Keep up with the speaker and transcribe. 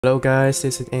Hello guys,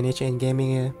 this is NHN Gaming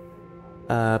here,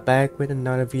 back with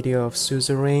another video of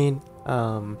Suzerain.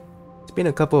 It's been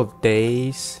a couple of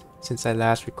days since I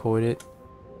last recorded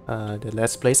the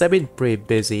Let's Plays. I've been pretty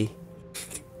busy,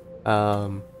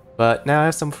 but now I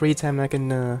have some free time. I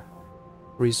can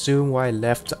resume where I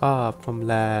left off from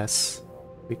last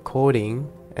recording,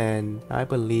 and I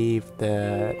believe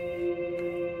that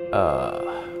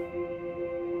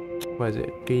what is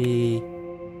it? We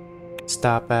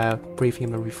stop at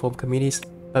briefing the reform committees.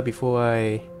 But before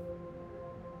I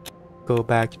go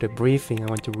back to the briefing, I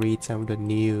want to read some of the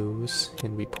news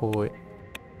and report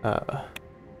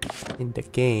in the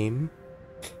game.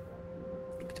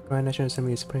 The Grand National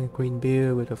Assembly is spreading a green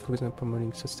bill with a focus on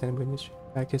promoting sustainable industry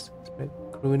practice.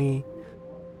 Clooney,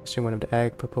 one of the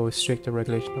Act proposed stricter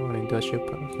regulation on industrial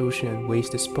pollution and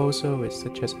waste disposal,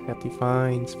 such as hefty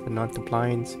fines for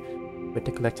non-compliance with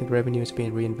the collected revenues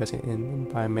being reinvested in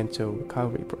environmental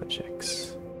recovery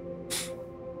projects.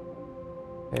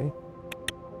 Okay.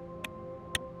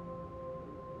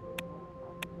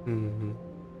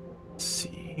 Let's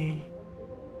see.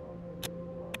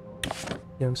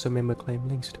 Youngster member claim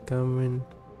links to the government.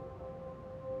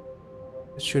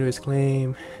 The shooter's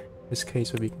claim. This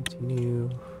case will be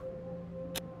continued.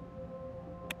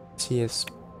 CPS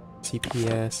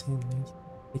in this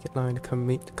picket line. The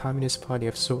Communist Party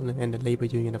of Scotland and the Labour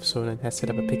Union of Scotland has set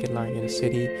up a picket line in the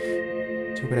city.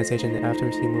 Two organizations, after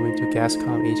moving to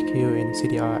Gascom HQ in the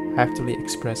city, are actively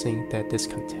expressing their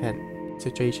discontent. The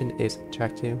situation is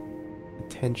attracting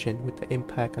attention with the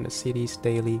impact on the city's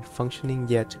daily functioning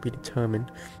yet to be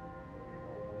determined.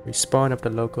 Response of the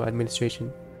local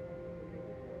administration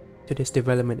to this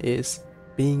development is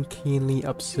being keenly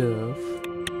observed.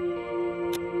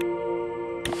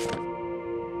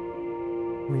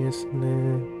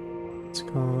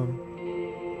 Gascom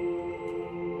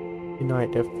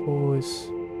unite their force.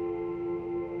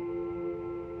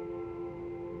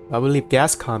 I believe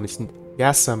Gascom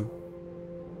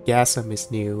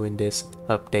is new in this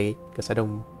update because I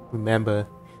don't remember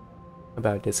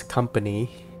about this company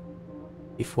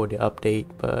before the update,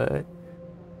 but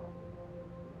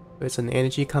it's an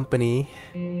energy company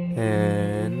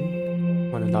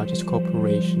and one of the largest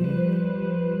corporations.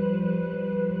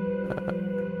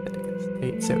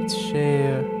 State sells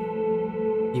share.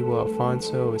 Iwo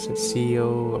Alfonso is the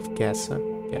CEO of Gasum.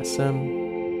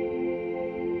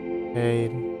 Okay,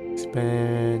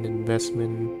 expand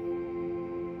investment.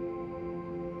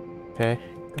 Okay,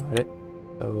 got it.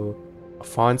 So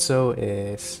Alfonso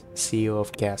is CEO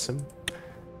of Gasum,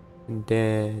 and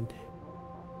then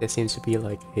there seems to be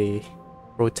like a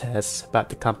protest about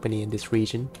the company in this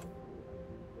region,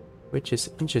 which is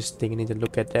interesting. I need to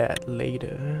look at that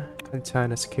later.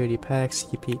 Container security pack.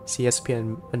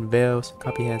 CSP unveils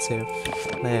comprehensive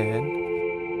plan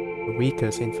for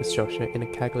Rica's infrastructure in a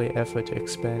calculated effort to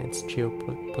expand its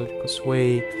geopolitical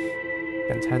sway.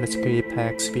 Container security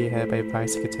pack spearheaded by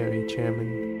Vice Secretary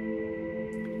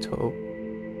Chairman. So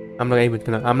I'm not even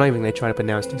gonna try to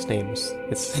pronounce these names.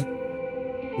 It's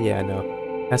yeah, no.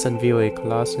 Has unveiled a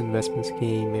colossal investment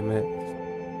scheme aimed at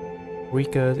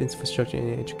Rica's infrastructure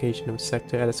and educational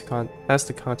sector as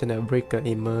the continent of Rica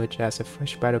emerged as a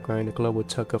fresh battleground in the global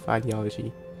tug of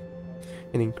ideology.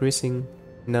 An increasing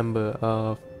number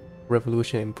of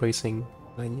revolution embracing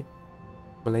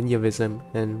millennialism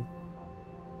and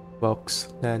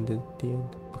Voxlandian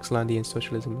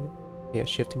socialism, a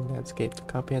shifting landscape. The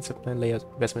comprehensive plan layout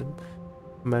investment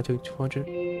amounting to 200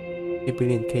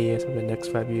 billion KS over the next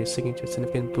 5 years, seeking to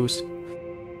significantly boost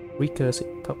Rica's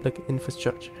public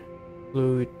infrastructure.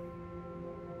 Include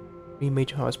 3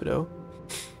 major hospitals.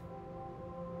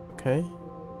 Okay.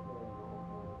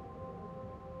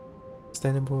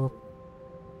 Sustainable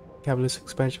capitalist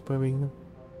expansion program.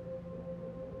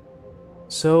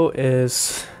 So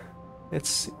is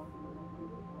it's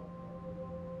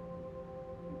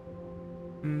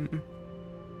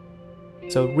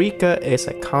so Rica is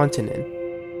a continent.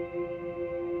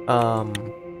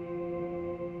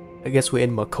 I guess we're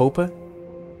in Macopa.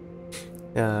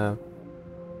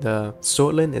 The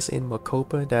Scotland is in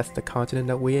Macopa. That's the continent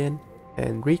that we're in,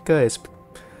 and Rica is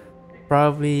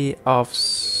probably off,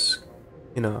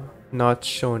 not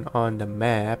shown on the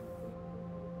map.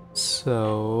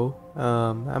 So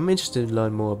I'm interested to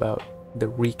learn more about the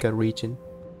Rica region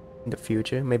in the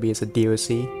future. Maybe it's a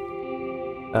DLC,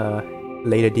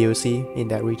 later DLC in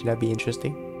that region. That'd be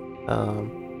interesting.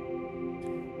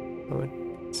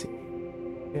 Let's see.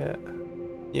 Yeah,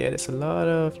 there's a lot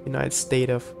of United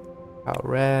States of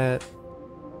Alred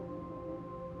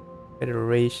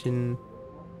Federation.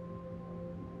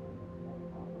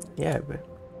 Yeah, but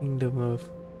Kingdom of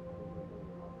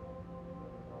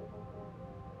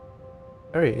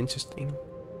Very interesting.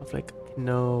 Of like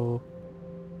no,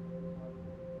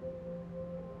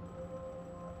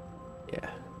 yeah,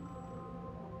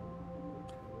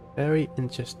 very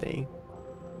interesting.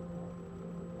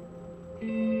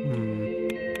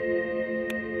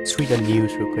 Let's read the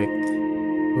news real quick.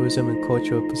 Tourism and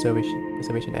Cultural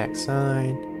Preservation Act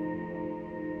signed.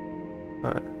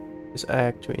 This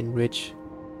act to enrich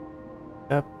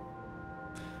up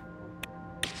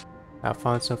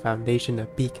Alfonso Foundation, a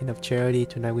beacon of charity.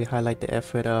 Tonight we highlight the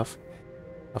effort of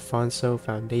Alfonso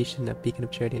Foundation, a beacon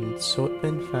of charity in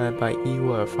Scotland, founded by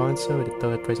Iwo Alfonso, the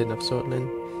third president of Scotland.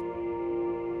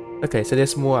 Okay, so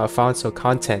there's more Alfonso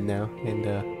content now in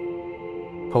the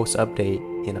post update,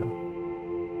 you know.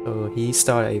 So he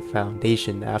started a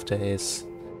foundation after his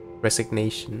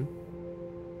resignation.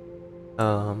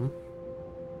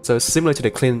 So it's similar to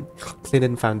the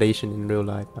Clinton Foundation in real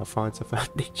life, Alfonso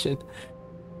Foundation.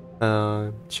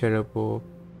 Charitable.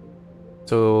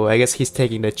 So I guess he's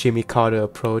taking the Jimmy Carter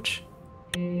approach.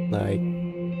 Like,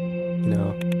 you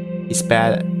know, he's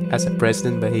bad as a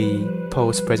president, but he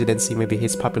post-presidency, maybe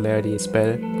his popularity is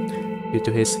better due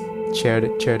to his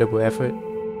charitable effort.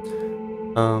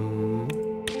 Calling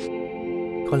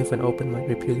for an open mic,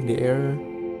 repealing the error.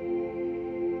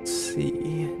 Let's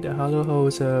see, the hollow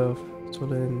holes of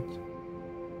Solon,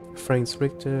 Frank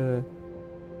Richter,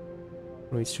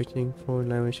 restricting foreign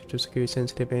language to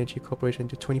security-sensitive energy corporation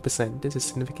to 20%. This is a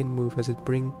significant move as it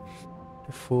brings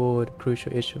forward the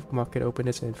crucial issue of market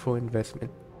openness and foreign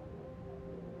investment.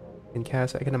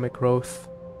 Encourage economic growth,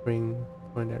 bring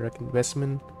foreign direct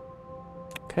investment.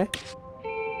 Okay.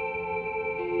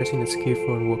 Addressing the skill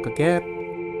foreign worker gap.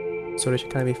 Swedish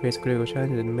economy faces critical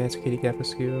challenges and demand security gap for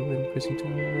skill and increasing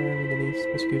time with the needs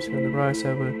for skills on the rise.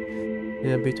 However,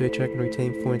 the ability to attract and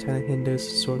retain foreign talent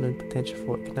hinders Scotland's potential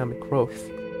for economic growth.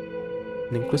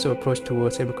 An inclusive approach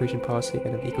towards immigration policy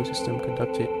and an ecosystem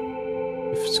conducted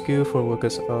with skilled foreign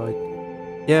workers are,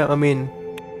 yeah, I mean,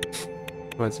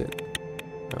 what's it?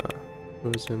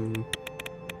 Tourism.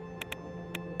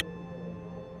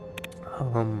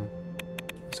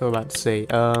 So about to say,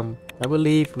 I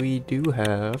believe we do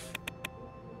have,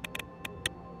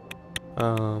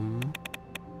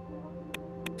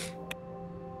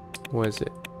 what is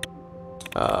it?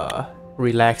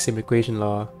 Relaxed immigration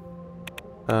law,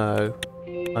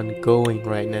 ongoing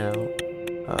right now.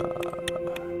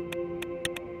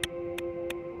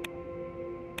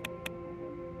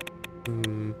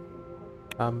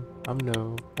 I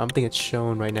don't think it's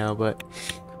shown right now, but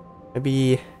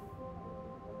maybe,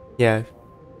 yeah,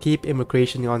 keep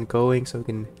immigration ongoing so we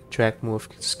can attract more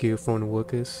skilled foreign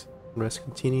workers. Unrest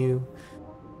continue.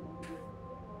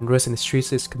 Unrest in the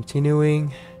streets is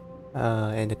continuing,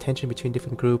 and the tension between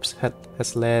different groups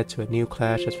has led to a new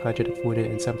clash as hundreds of wounded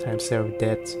and sometimes several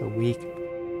deaths a week.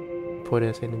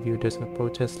 Reporters interviewed dozens of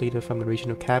protest leaders from the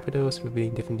regional capitals,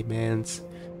 revealing different demands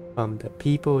from the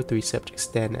people. Three subjects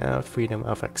stand out: freedom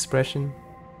of expression.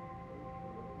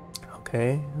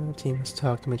 Okay, the team has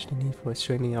talked to mention the need for a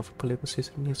strengthening of a political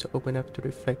system needs to open up to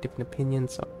reflect different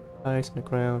opinions on eyes on the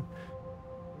ground.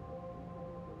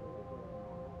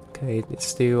 Okay, it's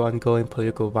still ongoing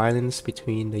political violence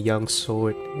between the young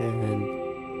sword and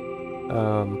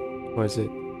what is it?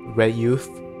 Red youth?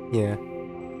 Yeah.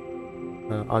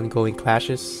 Ongoing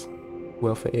clashes,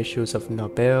 welfare issues of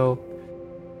Nobel.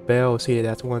 Bell see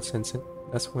that's once an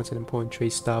important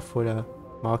trade stop for the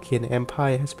Markian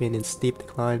Empire has been in steep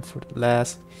decline for the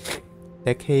last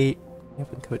decade.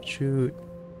 Haven't could shoot.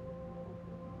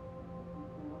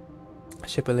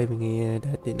 Shepherd living here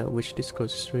that did not wish to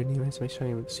disclose his real name as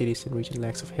showing the cities and region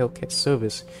lacks of healthcare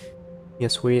service. He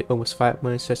has waited almost 5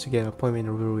 months just to get an appointment in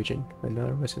a rural region, but not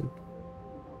a resident.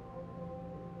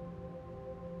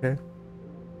 Okay.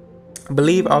 I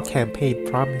believe our campaign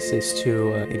promises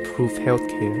to improve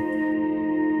healthcare.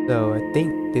 So I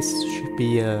think this should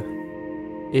be a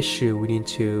issue we need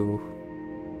to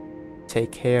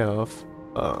take care of.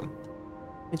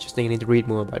 Interesting, I need to read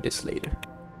more about this later.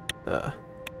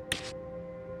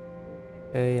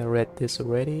 Okay, I read this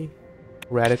already.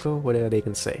 Radical, whatever they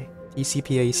can say.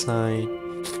 TCPA signed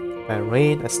by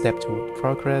Rain, a step toward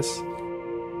progress.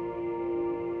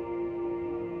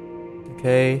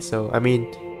 Okay, so I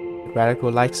mean,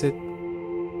 Radical likes it.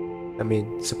 I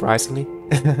mean, surprisingly.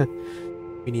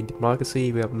 We need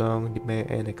democracy. We have long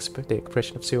demand and expect the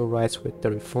expression of civil rights with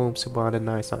the reforms to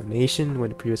modernize our nation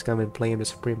when the previous government blamed the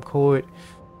Supreme Court.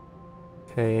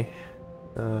 Okay.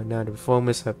 Now the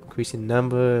reformers have increased in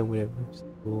number and whatever.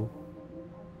 So,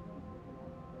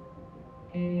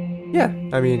 yeah,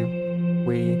 I mean,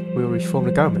 we will reform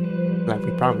the government like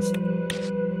we promised.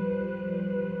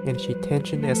 Energy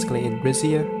tension escalating in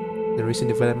Rizia. The recent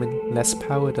development, Less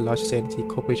Power, the largest energy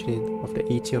corporation of the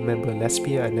ATO member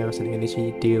Lesbia, announced an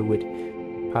energy deal with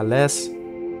Pales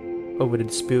over the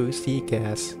disputed sea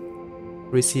gas.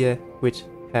 Russia, which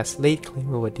has laid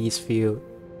claim over these fields,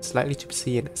 is likely to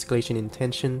see an escalation in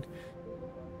tension.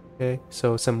 Okay,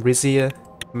 so some Russia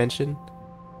mentioned.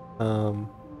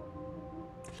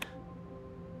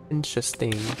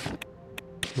 Interesting.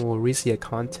 More Russia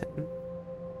content.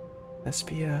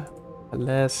 Lesbia,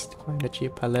 Pales, energy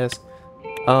Pales.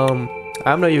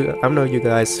 I know you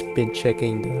guys been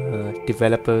checking the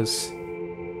developers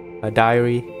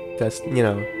diary because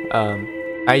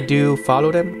I do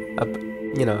follow them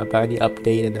about any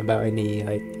update and about any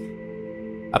like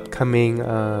upcoming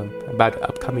about the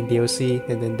upcoming DLC,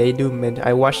 and then they do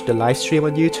I watched the live stream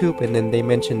on YouTube, and then they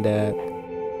mentioned that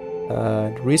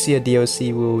the Russia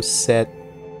DLC will set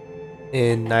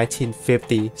in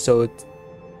 1950, so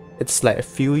it's like a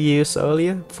few years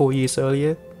earlier, 4 years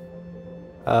earlier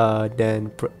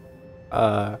than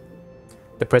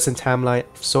the present timeline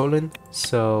of Solon.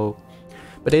 So,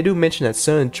 but they do mention that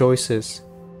certain choices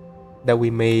that we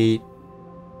made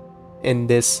in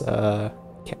this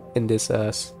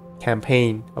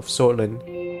campaign of Solon,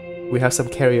 we have some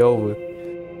carryover.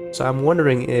 So I'm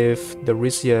wondering if the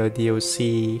Russia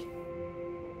DLC,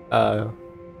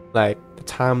 like the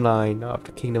timeline of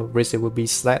the Kingdom of Russia, will be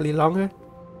slightly longer,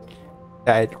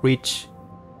 that it reach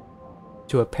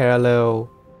to a parallel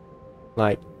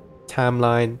like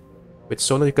timeline with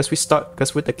Solon, because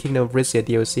with the Kingdom of Russia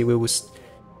DLC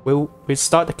we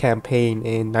start the campaign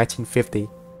in 1950,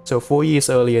 so 4 years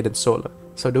earlier than Solon.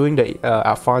 So during the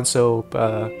Alfonso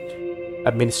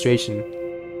administration,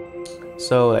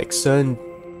 so like certain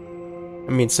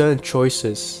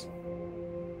choices,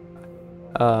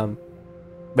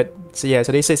 but so yeah,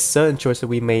 so they say certain choices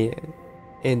we made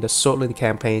in the Solon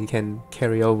campaign can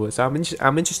carry over. So I'm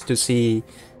interested to see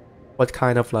what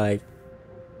kind of like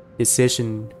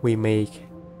decision we make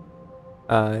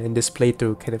in this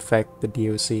playthrough can affect the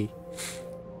DLC.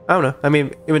 I don't know. I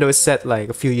mean, even though it's set like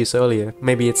a few years earlier,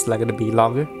 maybe it's like gonna be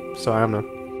longer. So I don't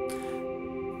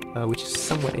know. Which is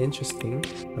somewhat interesting.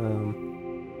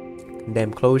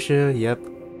 Condemned closure. Yep.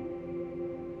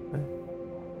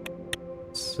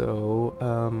 So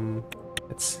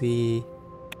let's see.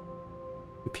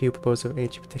 Repeal proposal of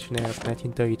Energy Protection Act of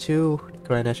 1932. The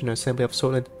Grand National Assembly of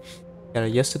Solon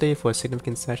gathered yesterday for a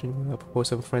significant session with a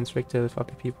proposal of French Rector of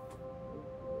the People.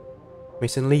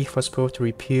 Recently, it was proposed to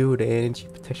repeal the Energy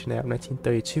Protection Act of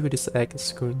 1932. This act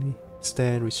is currently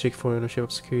stand restrict foreign ownership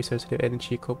of security sensitive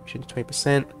energy corporation to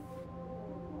 20%.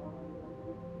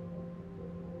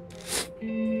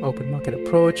 Open market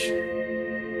approach.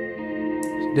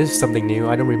 This is something new.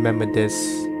 I don't remember this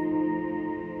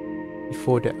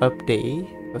before the update.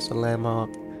 It was a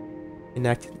landmark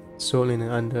enacted solely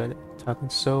under Talking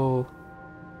Soul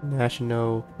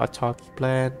National Autarky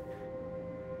Plan.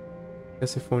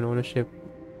 That's a foreign ownership.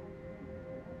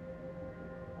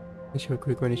 Issue a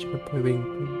quick ownership of being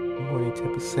more than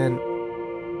 10%.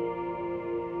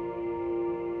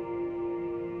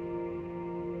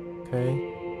 Okay.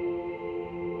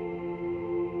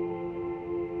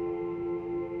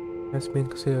 Has been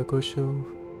considered crucial.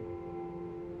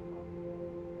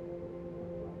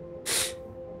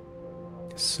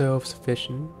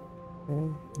 Self-sufficient.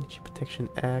 Okay. Energy Protection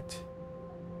Act.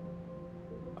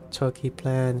 Turkey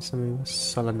plan, something with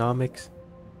Solonomics.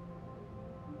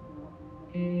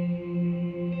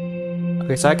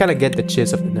 Okay, so I kind of get the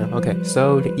gist of it now. Okay,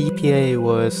 so the EPA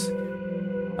was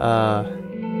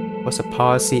a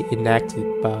policy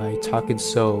enacted by Talking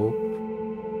Soul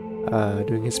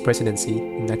during his presidency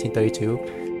in 1932,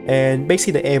 and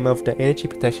basically the aim of the Energy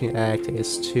Protection Act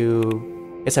is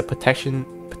it's a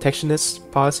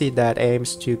protectionist policy that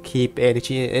aims to keep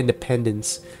energy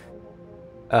independence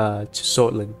to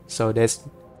Solon. So there's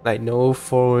like no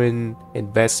foreign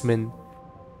investment,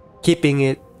 keeping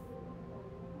it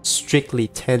strictly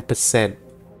 10%.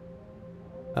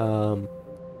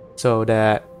 So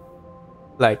that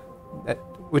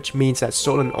which means that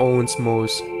Solon owns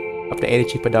most of the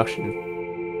energy production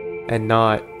and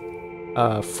not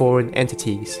foreign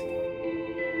entities.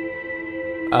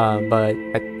 But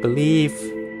I believe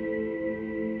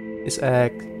this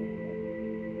act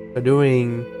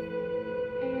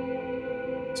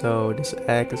this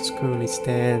act is currently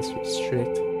stands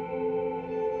restrict.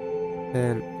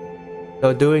 And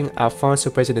so during Alfonso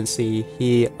presidency,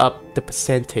 he upped the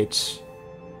percentage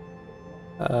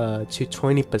to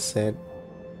 20%.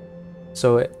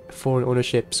 So foreign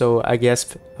ownership. So I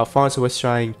guess Alfonso was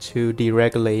trying to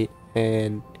deregulate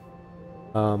and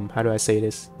how do I say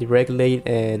this? Deregulate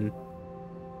and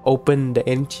open the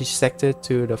energy sector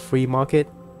to the free market.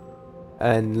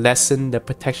 and lessen the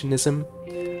protectionism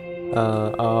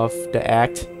of the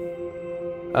act.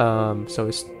 So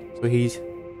he's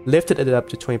lifted it up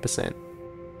to 20%,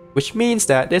 which means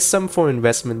that there's some foreign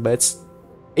investment, but it's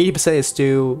 80% is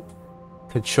still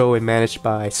controlled and managed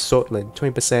by Scotland.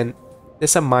 20%,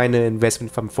 there's some minor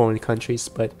investment from foreign countries,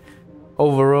 but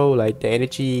overall, like the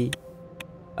energy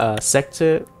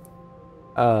sector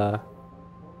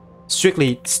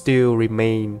strictly still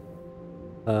remain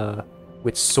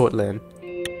with Scotland.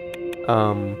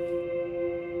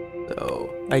 So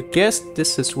I guess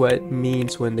this is what it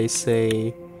means when they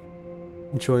say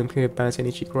enjoying period balance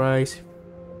energy crisis.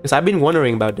 Because I've been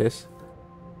wondering about this.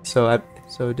 So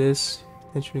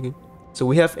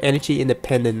we have energy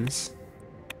independence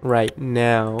right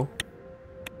now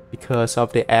because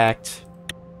of the act.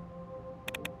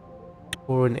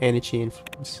 Foreign energy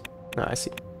influence. No, I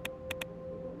see.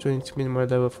 Trying to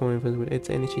minimize level of foreign influence with its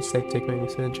energy sector, going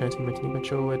to trying to maintain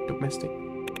control at domestic.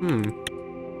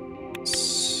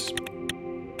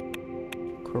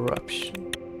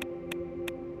 Corruption.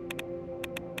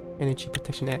 Energy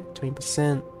Protection Act,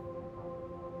 20%.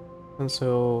 And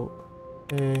so,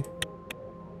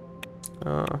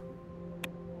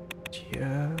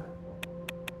 yeah.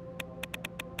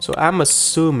 So I'm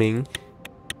assuming,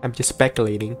 I'm just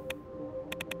speculating,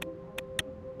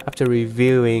 after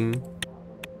reviewing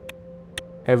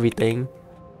everything,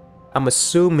 I'm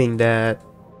assuming that,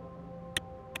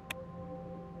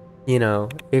 you know,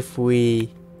 if the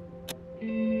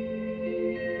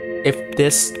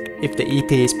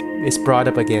EP is brought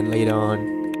up again later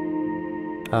on,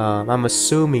 I'm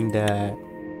assuming that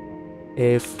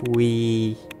if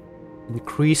we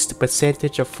increase the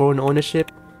percentage of foreign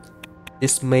ownership,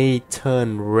 this may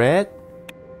turn red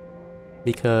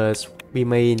because we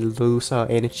may lose our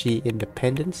energy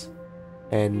independence.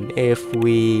 And if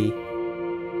we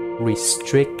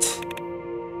restrict,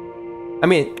 I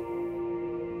mean,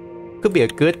 could be a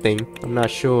good thing, I'm not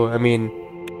sure. I mean,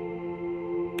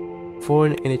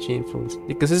 foreign energy influence,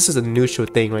 because this is a neutral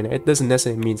thing right now, it doesn't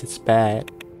necessarily mean it's bad.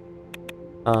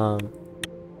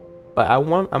 But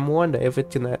I'm wondering if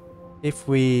it's gonna, if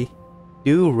we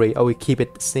do rate or we keep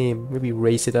it the same, maybe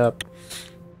raise it up,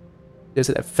 does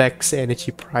it affect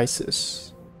energy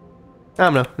prices? I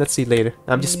don't know, let's see later.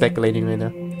 I'm just speculating right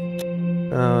now.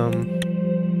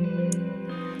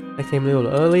 I came a little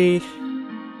early.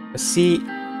 Let's see.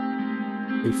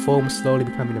 Reform slowly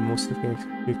becoming the most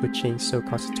significant change. So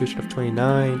Constitution of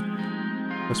 29.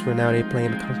 Most were now they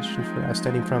playing the Constitution for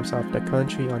outstanding problems of the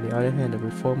country. On the other hand, the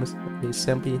reformers of the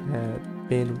Assembly had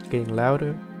been getting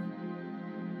louder.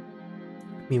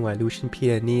 Meanwhile, Lucian,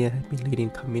 Peter, and Nia had been leading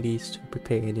committees to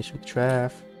prepare initial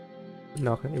draft.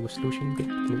 No, it was Lucian.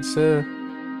 Good, sir.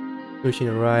 Lucian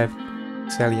arrived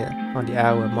exactly on the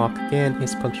hour mark again.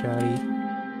 His punctuality.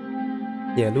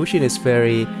 Yeah, Lucian is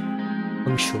very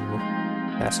punctual,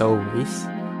 as always.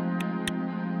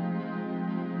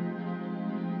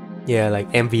 Yeah, like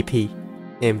MVP.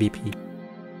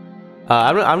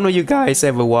 I don't know you guys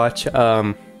ever watch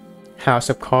House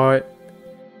of Cards.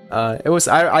 It was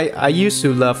I used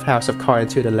to love House of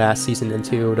Cards until the last season,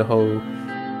 until the whole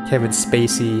Kevin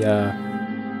Spacey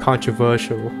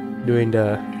controversial during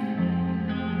the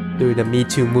Me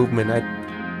Too movement.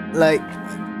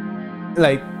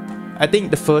 I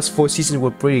think the first 4 seasons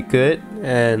were pretty good,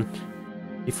 and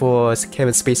before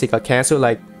Kevin Spacey got cancelled.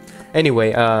 Like,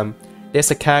 anyway, there's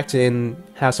a character in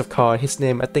House of Cards. His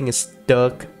name I think is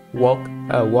Doug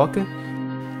Walker,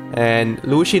 and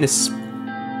Lucian is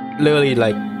literally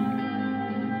like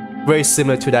very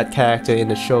similar to that character in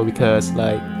the show, because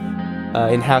like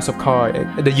in House of Cards,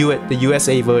 the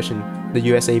USA version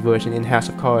in House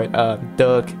of Cards,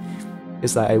 Doug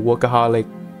is like a workaholic,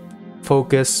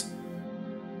 focused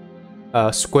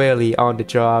squarely on the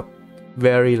job,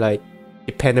 very like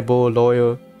dependable,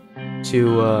 loyal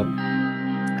to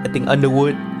I think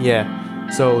Underwood. Yeah,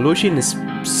 so Lucian is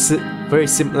very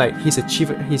similar. Like he's a chief.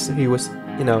 He was,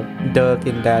 you know, Doug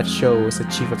in that show was a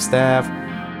chief of staff.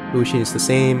 Lucian is the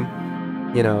same,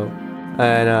 you know,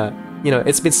 and you know,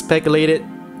 it's been speculated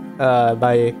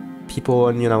by people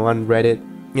on, you know, on Reddit,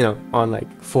 you know, on like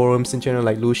forums in general,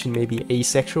 like Lucian may be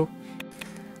asexual,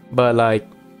 but like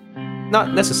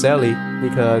not necessarily,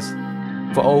 because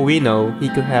for all we know, he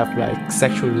could have like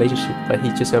sexual relationship, but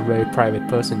he's just a very private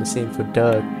person. The same for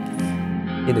Doug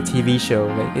in the TV show.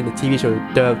 Like in the TV show,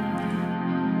 Doug,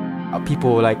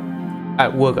 people like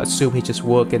at work assume he just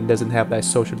work and doesn't have like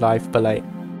social life, but like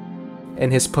in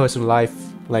his personal life,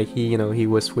 like he, you know, he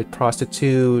was with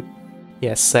prostitute, he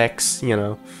has sex, you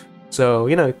know. So,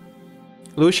 you know,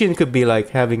 Lucian could be like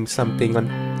having something on,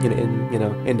 you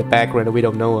know, in the background that we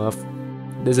don't know of.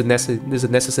 there's a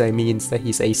necessary means that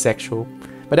he's asexual,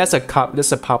 but that's a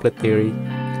popular theory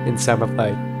in some of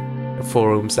like the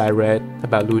forums I read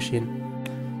about Lucian.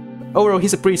 Overall,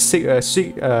 he's a pretty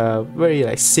very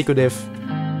like secretive,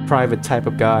 private type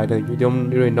of guy. That you don't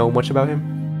really know much about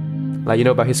him. Like you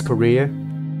know about his career,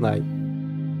 like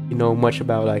you know much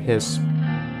about like his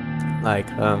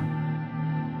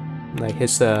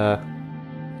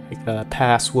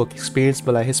past work experience,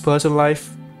 but like his personal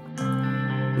life,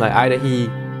 like either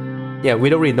we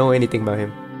don't really know anything about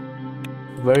him.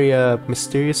 Very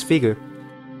mysterious figure.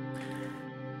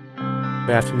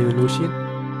 Good afternoon, Lucian.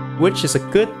 Which is a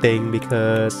good thing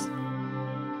because,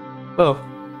 well,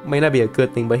 might not be a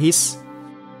good thing, but he's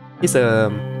a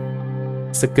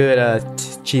good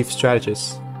chief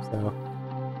strategist. So,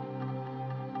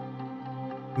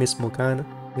 Miss Morgana,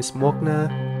 Miss Morgana,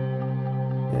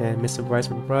 and Mr. Vice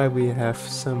McBride, we have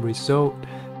some result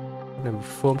in the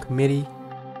reform committee.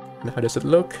 And how does it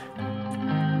look?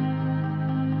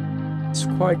 It's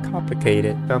quite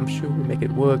complicated, but I'm sure we'll make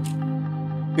it work.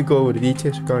 We go over the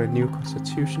details regarding the new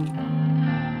constitution.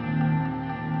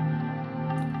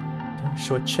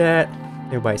 Short chat.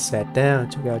 Everybody sat down,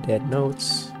 took out their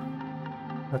notes.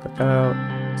 Talk about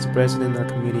Mr. President, our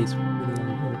community is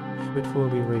before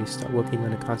we already start working on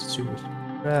the constitution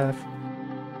draft.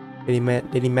 They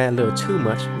demand a little too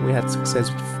much. We had success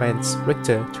with Franz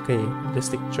Richter took a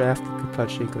realistic draft that could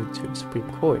potentially go to the Supreme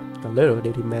Court. A little,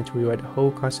 they demand to rewrite the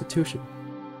whole constitution.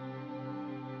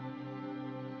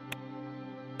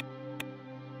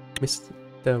 Mr.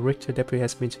 Richter deputy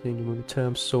has been to remove the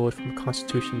term sword from the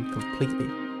Constitution completely.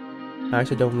 I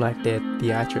also don't like their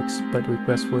theatrics, but the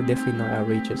requests were definitely not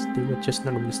outrageous. They were just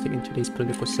not realistic in today's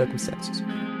political circumstances.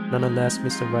 Nonetheless,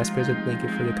 Mr. Vice President, thank you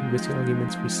for your convincing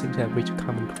arguments. We seem to have reached a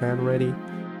common ground already.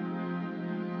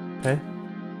 Okay.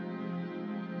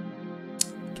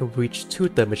 You can reach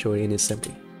 2/3 majority in the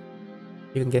assembly.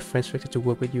 You can get Franz Richter to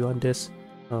work with you on this.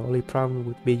 Our only problem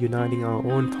would be uniting our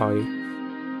own party.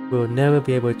 We'll never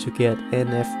be able to get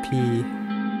NFP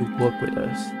to work with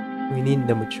us. We need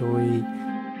the majority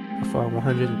of our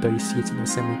 130 seats in the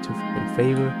assembly to in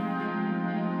favor.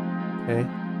 Okay.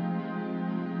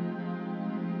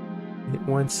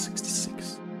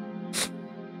 166.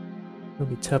 It'll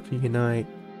be tough to unite.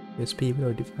 Yes, people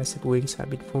or divisive wings have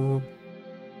been formed.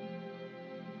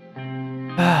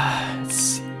 Let's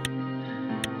see.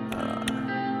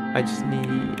 I just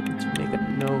need to make a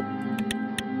note.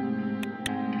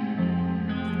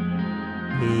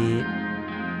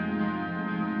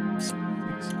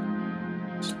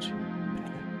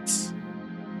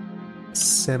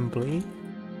 Assembly.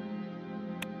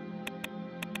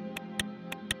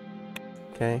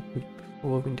 Okay,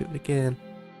 before we can do it again.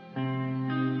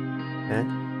 Okay.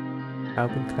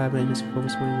 Alvin Clavin and his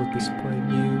performance would be supporting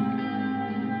you.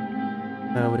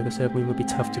 With the assembly would be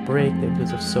tough to break. The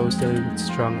influence of Soul still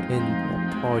strong in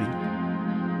the party.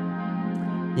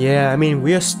 Yeah, I mean,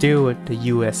 we're still at the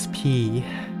USP.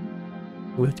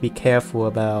 We have to be careful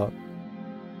about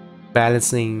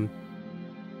balancing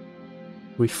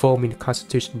reforming the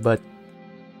constitution, but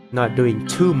not doing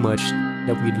too much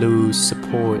that we lose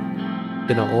support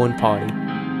in our own party.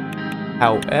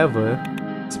 However,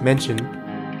 as mentioned,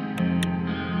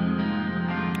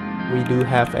 we do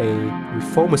have a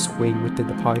reformist wing within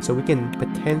the party, so we can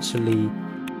potentially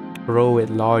grow it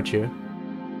larger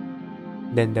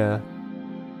than the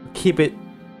keep it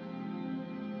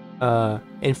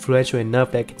influential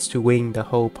enough that gets to wing the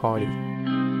whole party.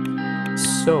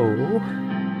 So,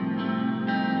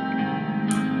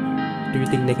 do you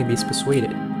think they can be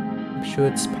persuaded? I'm sure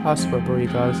it's possible, but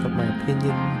regardless of my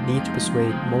opinion, we need to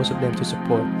persuade most of them to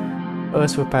support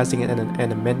us for passing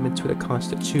an amendment to the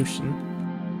Constitution,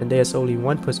 and there's only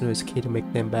one person who is key to make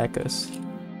them back us.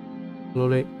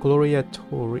 Gloria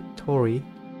Tori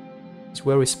is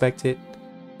well respected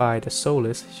by the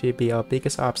Soulless. She'd be our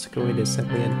biggest obstacle in the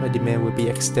assembly, and her demand would be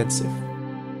extensive.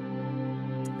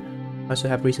 I also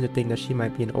have reason to think that she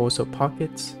might be in Orso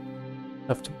pockets.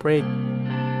 Tough to break.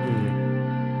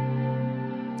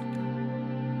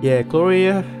 Yeah,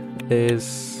 Gloria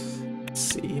is... Let's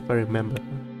see if I remember.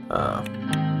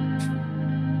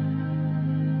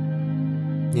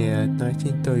 Yeah,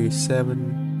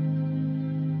 1937.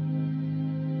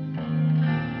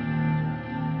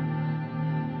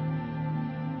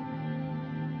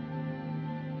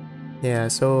 Yeah,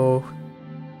 so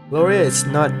Gloria is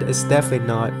definitely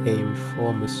not a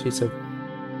reformist. She's a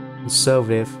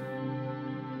conservative,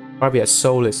 probably a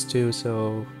soulless too.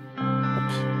 So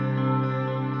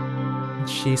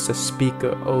she's a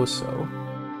speaker also.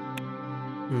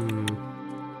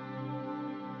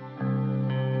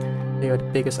 They are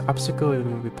the biggest obstacle, and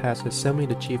when we pass the assembly,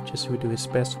 the Chief Justice will do his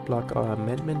best to block our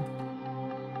amendment.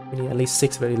 We need at least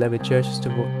 6 of the 11 judges to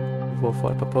vote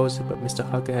for a proposal, but Mr.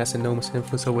 Hawker has enormous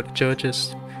influence over the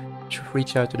judges. We should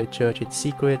reach out to the judge in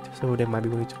secret, so they might be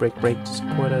willing to break to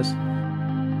support us.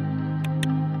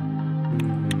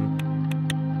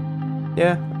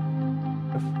 Yeah.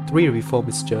 3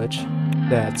 reformist judge.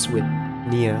 That's with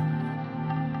Nia.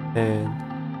 And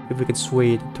if we can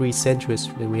sway the 3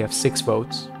 centrists, then we have 6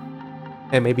 votes.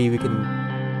 And maybe we can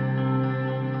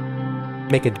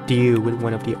make a deal with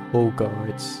one of the old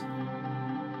guards.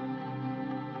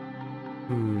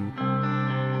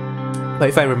 But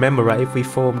if I remember right, if we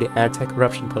form the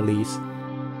anti-corruption police,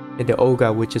 then the old guy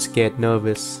would just get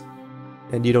nervous,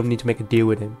 and you don't need to make a deal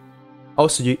with him.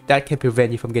 Also, that can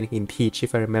prevent you from getting impeached,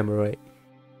 if I remember right.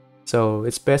 So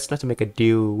it's best not to make a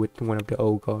deal with one of the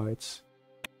old guards.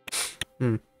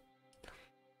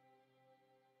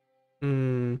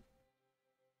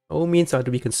 All means are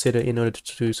to be considered in order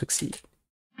to succeed.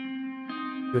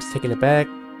 He was taken aback,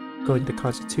 according to the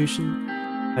Constitution.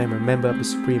 I am a member of the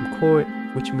Supreme Court,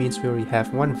 which means we already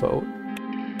have 1 vote.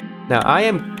 Now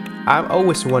I've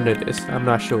always wondered this. I'm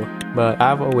not sure, but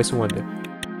I've always wondered.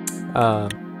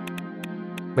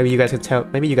 Maybe you guys can tell.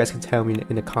 Maybe you guys can tell me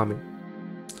in the comment.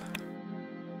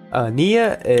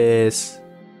 Nia is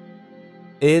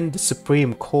in the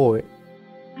Supreme Court,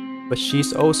 but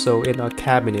she's also in our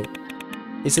cabinet.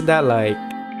 Isn't that like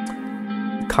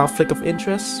a conflict of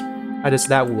interest? How does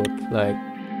that work? Like,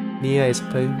 Nia is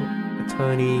a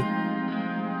attorney.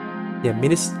 Yeah,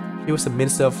 she was the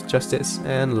Minister of Justice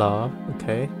and Law.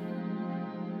 Okay.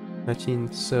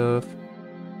 19 serve.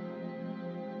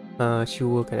 She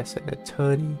worked as an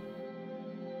attorney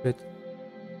with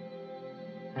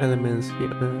elements here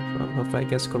from her fight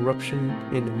against corruption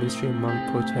in the ministry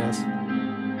among protests.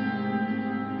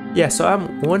 Yeah, so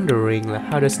I'm wondering, like,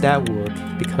 how does that work?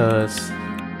 Because,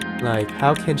 like,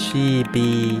 how can she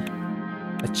be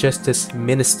a justice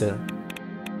minister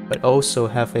but also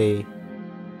have a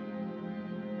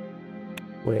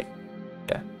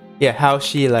how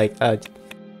she like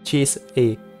she's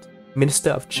a minister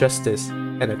of justice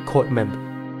and a court member?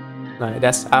 Like,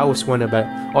 that's I was wondering about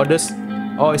it.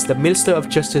 Or is the minister of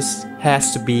justice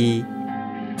has to be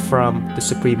from the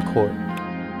Supreme Court?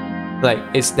 Like,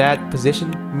 is that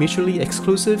position mutually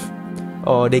exclusive,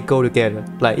 or they go together?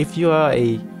 Like, if you are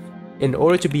in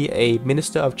order to be a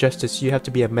minister of justice, you have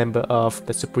to be a member of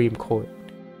the Supreme Court,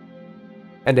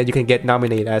 and then you can get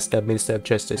nominated as the minister of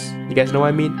justice. You guys know what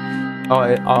I mean?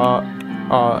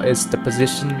 Or is the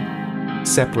position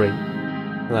separate?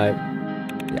 Like,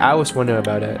 I was wondering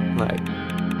about that. Like,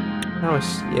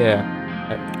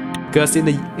 because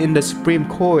in the Supreme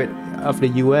Court of the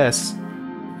U.S.,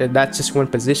 that's just one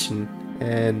position,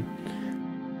 and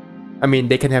I mean,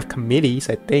 they can have committees,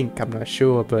 I think. I'm not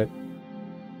sure, but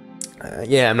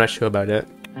yeah, I'm not sure about that.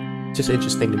 Just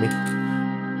interesting to me.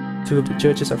 2 of the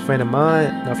judges are a friend of mine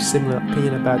and have similar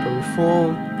opinion about the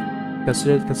reform.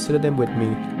 Consider them with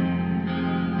me.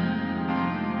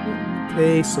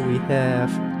 Okay, so we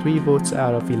have 3 votes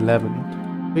out of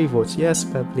 11. 3 votes yes,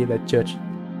 but I believe that Judge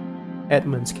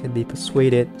Edmonds can be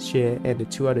persuaded, Chair, and the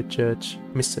 2 other judge,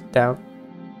 Mr.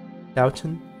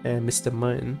 Doughton and Mr.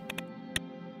 Martin.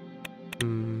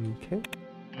 Okay.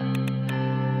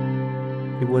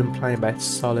 He were implying by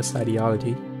Solace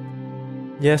ideology.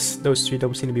 Yes, those 3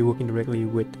 don't seem to be working directly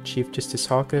with Chief Justice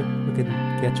Hawker. We can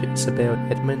get to Isabel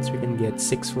Edmonds. We can get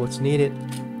 6 votes needed.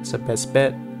 It's our best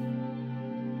bet.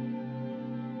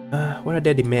 What are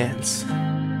their demands?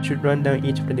 Should run down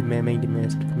each of the main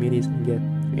demands of the committees and get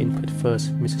your input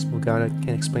first. Mrs. Morgana can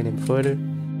explain them further.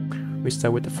 We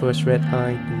start with the first red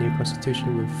line. The new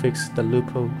constitution will fix the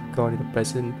loophole regarding the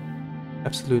president's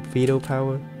absolute veto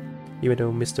power. Even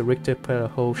though Mr. Richter put a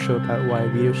whole show about why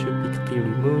veto should be completely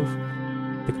removed,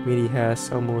 the committee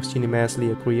has almost unanimously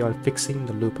agreed on fixing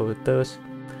the loophole, thus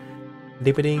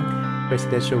limiting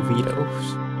presidential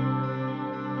vetoes.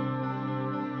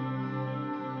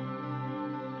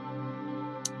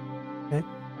 Okay.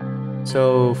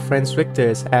 So Franz Richter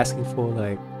is asking for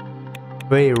like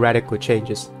very radical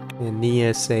changes, and Nia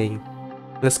is saying,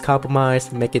 let's compromise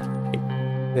and make it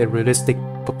a realistic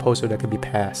proposal that can be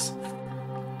passed.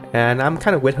 And I'm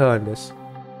kind of with her on this.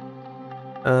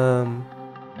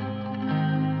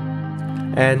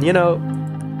 And you know,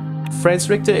 Franz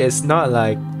Richter is not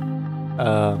like,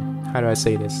 how do I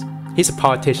say this? He's a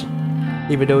politician.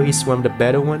 Even though he's one of the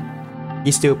better one,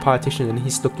 he's still a politician, and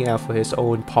he's looking out for his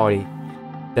own party,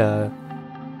 the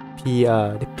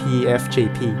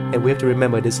PFJP. And we have to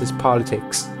remember, this is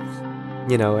politics,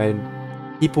 you know. And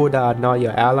people that are not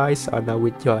your allies, are not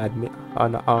with your who are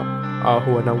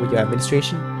not with your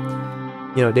administration,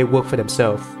 you know, they work for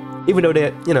themselves. Even though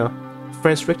they're, you know,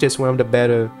 Franz Richter is one of the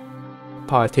better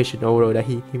politicians, although that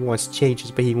he wants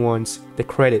changes, but he wants the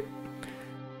credit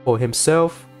for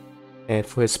himself and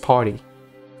for his party.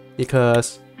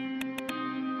 Because,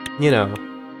 you know,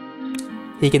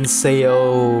 he can say,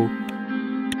 oh,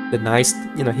 the nice,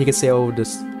 you know, he can say, oh,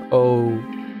 this, oh,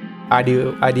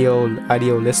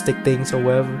 idealistic things or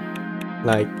whatever.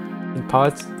 Like, in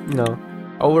parts, you know,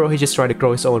 overall, he's just trying to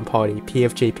grow his own party,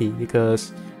 PFJP,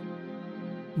 because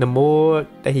the more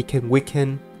that he can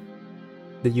weaken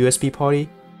the USB party,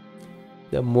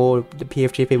 the more the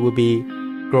PFJP will be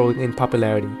growing in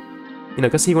popularity. You know,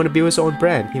 because he want to build his own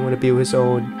brand. He want to build his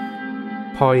own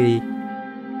party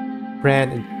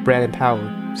brand and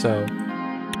power. So,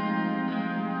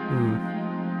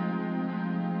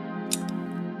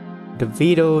 the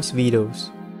vetoes.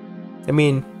 I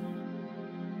mean,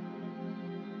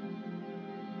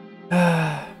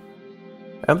 I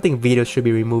don't think vetoes should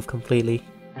be removed completely.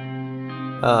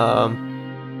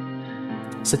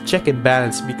 It's a check and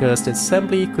balance because the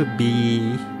assembly could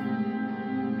be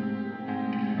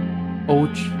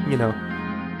old, you know.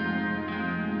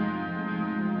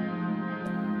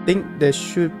 I think there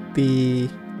should be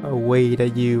a way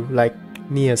that you, like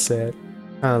Nia said,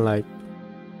 kind of like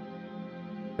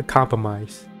a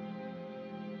compromise.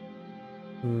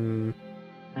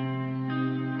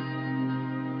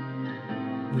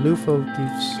 Lufo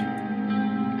gives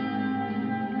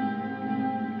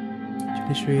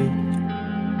judiciary.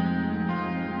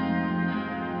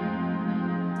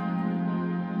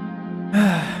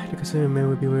 The consumer man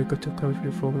would be very good to cover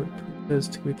reform because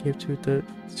to give to the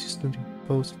system to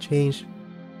propose a change.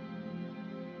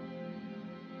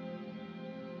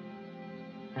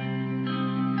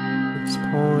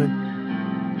 Spawn.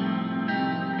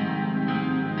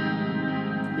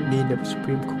 We need the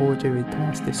Supreme Court to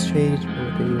pass this change,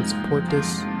 or they will support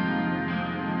this.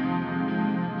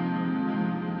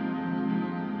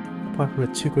 Apart from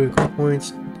the 2 critical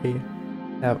points, they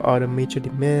have other major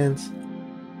demands.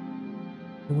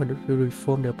 They want to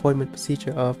reform the appointment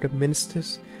procedure of the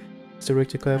ministers. It's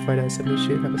direct to clarify that assembly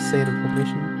should have a say in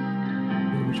information.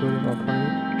 The majority of our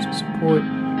party to support.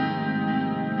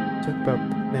 Talk about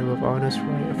member of honors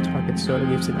right of target sort of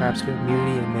gives him absolute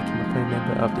immunity and make him a permanent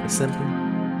member of the assembly.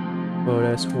 Well,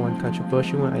 that's one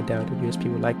controversial one. I doubt the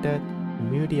USP would like that.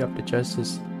 Immunity of the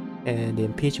justice and the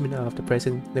impeachment of the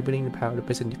president, limiting the power of the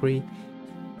president degree.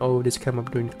 Oh, this came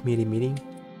up during the committee meeting.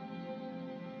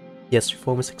 Yes,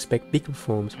 reformers expect big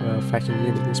reforms, while faction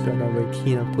leaders are not very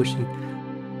keen on pushing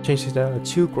changes that are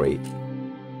too great.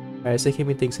 Alright, so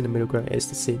keeping things in the middle ground is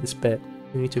the safest bet.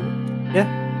 We need to, yeah.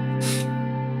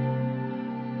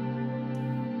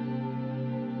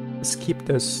 Let's keep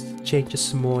those changes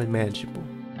small and manageable.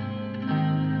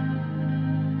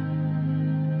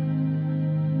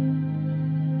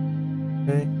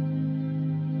 Okay.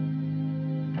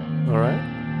 Alright.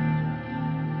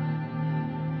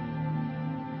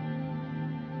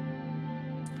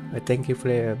 I thank you for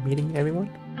the meeting, everyone.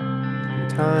 Your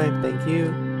time, thank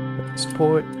you for the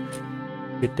support.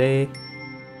 Good day.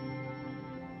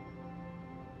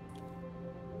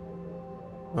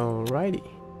 Alrighty.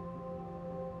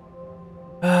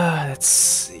 Let's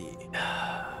see.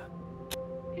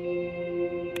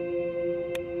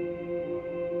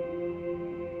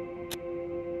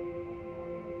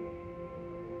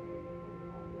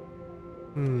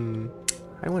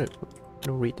 I want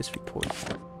to read this report.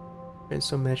 And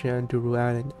so mentioned on Duru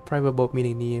Island. A private boat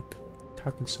meeting near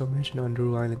talking so mentioned on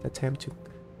Duru Island attempt to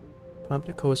pump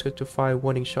the Coast Guard to fire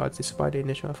warning shots despite the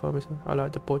initial information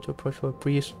allowed the boat to approach for a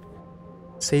brief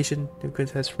station. The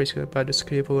Prince has risked about the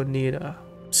skipper near a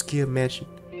ski mansion.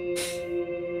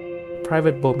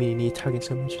 Private boat meeting near talking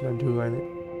so mentioned on Duru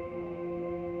Island.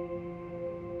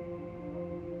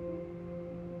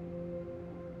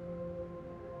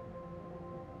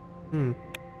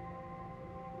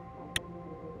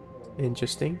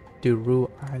 Interesting. Duru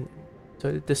Island.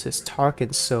 So this is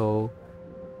Tarkin, so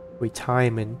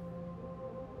retirement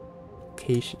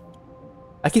location.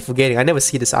 I keep forgetting. I never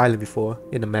see this island before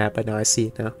in the map, but now I see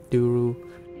it now. Duru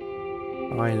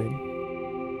Island.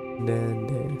 And then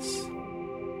there's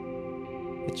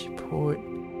Port,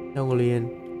 Nolian.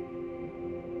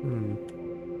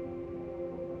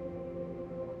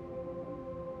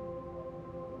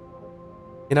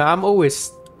 You know, I'm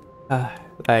always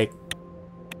like,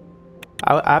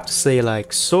 I have to say,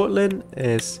 like, Swortland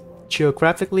is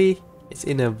geographically, it's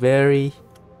in a very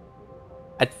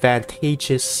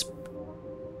advantageous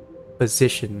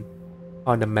position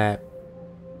on the map,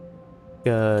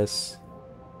 because,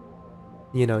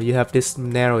 you know, you have this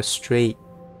narrow strait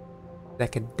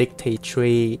that can dictate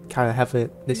trade, kind of have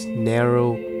this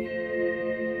narrow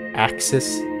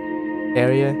access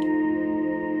area.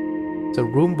 So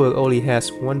Roomberg only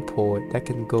has one port that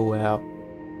can go out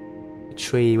to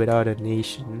trade with other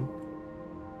nation.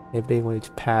 If they wanted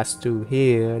to pass through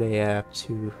here, they have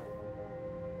to.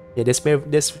 Yeah, there's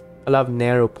a lot of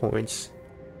narrow points.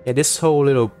 Yeah, this whole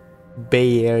little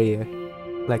bay area,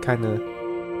 like kind of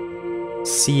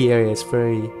sea area, is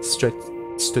very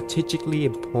strategically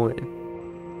important.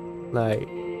 Like,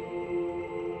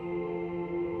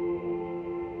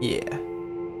 yeah,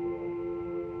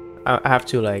 I have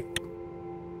to like.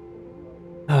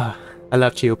 I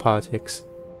love geopolitics.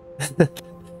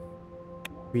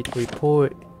 Read the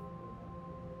report.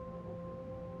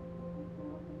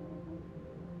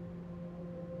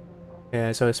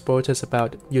 Yeah, so it's protest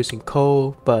about using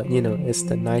coal, but you know, it's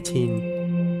the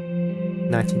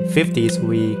 1950s.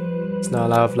 It's not a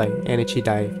lot of like energy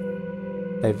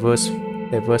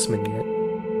diversement yet.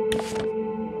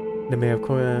 The mayor of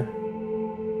Korea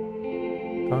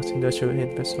caused industrial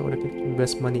investors to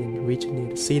invest money in the region near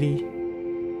the city.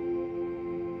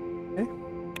 Okay,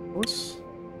 of course.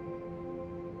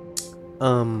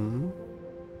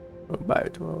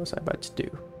 What was I about to do?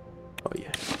 Oh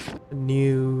yeah, the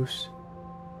news.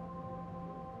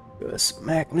 US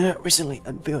Magna recently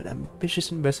unveiled an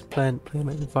ambitious investment plan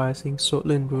advising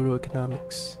Scotland rural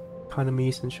economies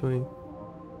and showing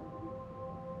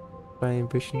by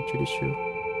ambition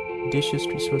judicious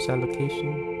resource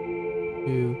allocation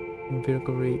to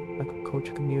invigorate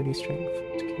agriculture community strength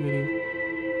security.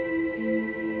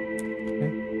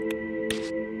 Okay.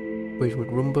 Which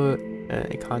would rumble an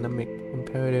economic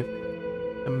imperative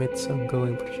amidst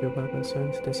ongoing political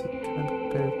concerns. This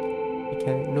economic imperative we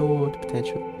can ignore the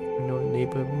potential of our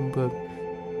neighbor Bloomberg,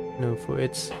 known for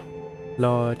its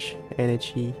large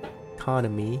energy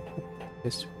economy.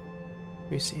 This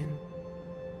we're seeing.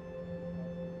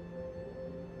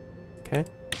 Okay.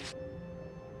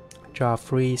 Draw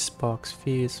free sparks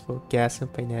fears for gas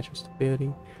and financial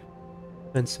stability.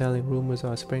 Unsettling rumors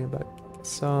are spreading about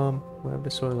some one of the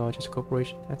sort of largest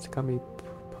corporation as the company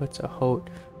puts a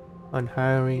hold on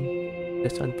hiring.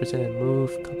 This unprecedented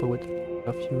move, coupled with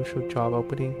a usual job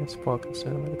opening, has sparked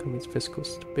concern about the company's fiscal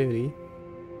stability.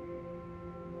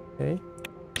 Okay.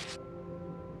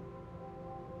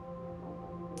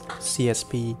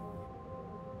 CSP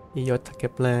Yotake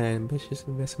plan, ambitious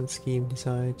investment scheme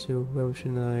designed to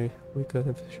revolutionize weaker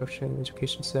infrastructure and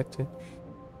education sector.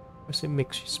 As it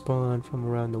makes respond from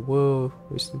around the world,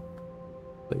 recent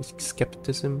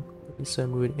skepticism,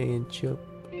 concern rooted in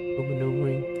geopolitical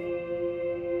maneuvering.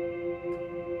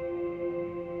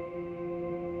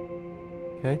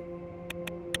 Okay.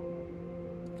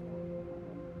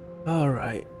 All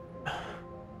right.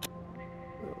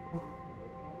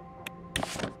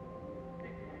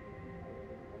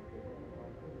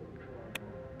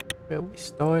 Where we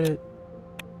started.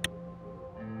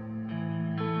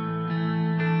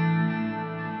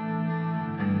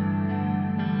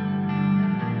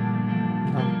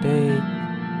 Long day.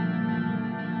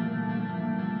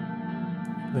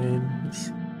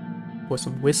 Pour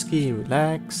some whiskey,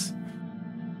 relax.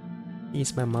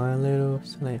 Ease my mind a little.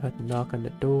 Suddenly I heard a knock on the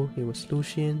door. It was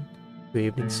Lucian. Good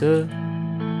evening, sir.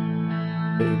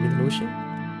 Good evening, Lucian.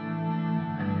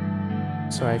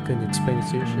 Sorry I couldn't explain the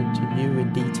situation to you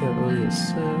in detail earlier,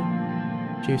 sir.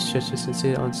 Chief Justice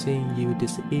insisted on seeing you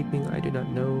this evening. I do not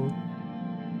know.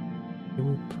 He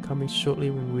will be coming shortly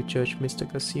when we judge Mr.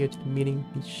 Garcia to the meeting.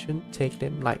 We shouldn't take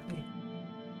them lightly.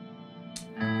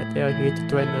 But they are here to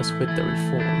threaten us with the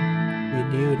reform. We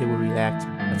knew they would react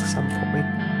at some point.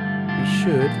 We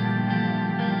should.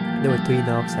 There were 3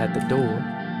 knocks at the door.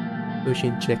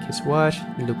 Lucian checked his watch.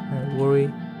 He looked very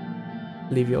worried.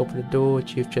 Olivia opened the door.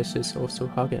 Chief Justice Orso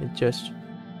Hawker and Judge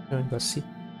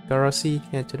Garcia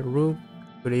entered the room.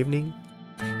 Good evening.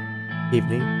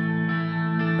 Evening.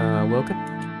 Welcome.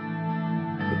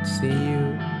 Good to see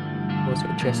you. Also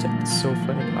dressed at the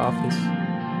sofa in the office.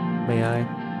 May I?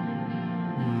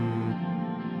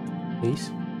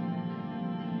 Please.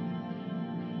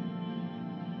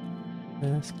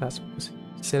 Yes, class was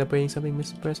celebrating something,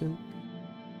 Mr. President.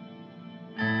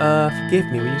 Forgive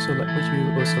me. Would you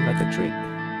also like a drink?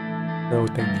 No,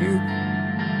 thank you.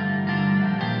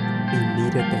 Me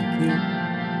neither, thank you. I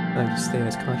like to stay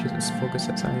as conscious and focused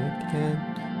as I can.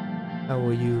 How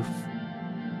are you?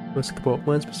 For a couple of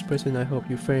months, Mr. President. I hope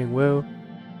you're faring well.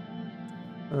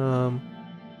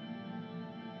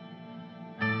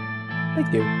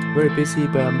 Thank you. Very busy,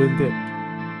 but I'm doing good.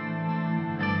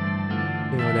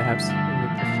 You know, they have something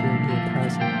with the few near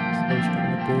passing social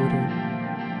on the border.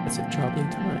 It's a troubling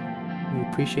time. We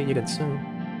appreciate your concern.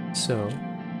 So,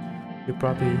 you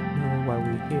probably know why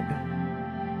we're here.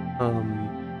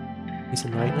 Please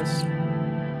enlighten us.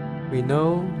 We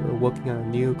know we're working on a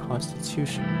new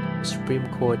constitution. The Supreme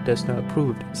Court does not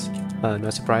approve of this.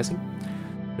 Not surprising.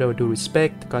 With all due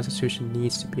respect, the constitution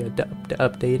needs to be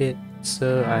updated.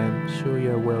 Sir, I am sure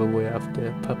you are well aware of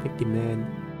the public demand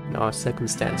in our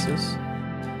circumstances.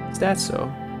 Is that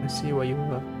so? I see why you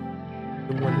are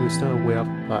the one who is not aware of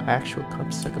our actual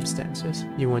circumstances.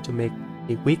 You want to make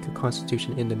a weaker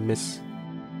constitution in the midst of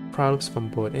problems from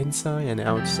both inside and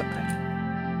outside.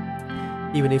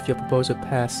 Even if your proposal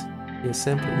passes the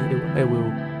assembly,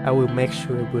 I will make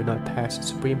sure it will not pass the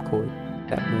Supreme Court.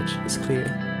 That much is clear.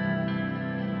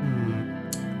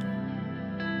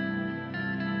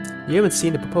 You haven't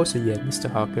seen the proposal yet, Mr.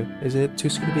 Hawker. Isn't it too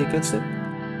soon to be against it?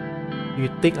 You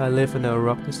think I live under a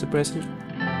rock, Mr. President?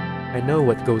 I know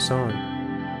what goes on.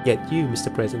 Yet you, Mr.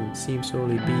 President, seems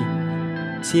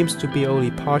to be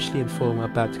only partially informed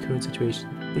about the current situation.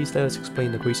 Please let us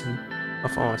explain the reason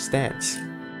of our stance.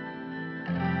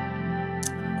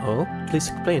 Oh, please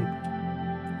explain.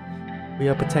 We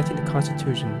are protecting the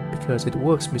Constitution because it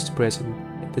works, Mr. President.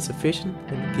 It is efficient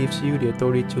and it gives you the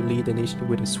authority to lead the nation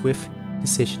with swift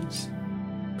decisions.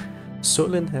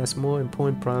 Scotland has more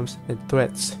important problems and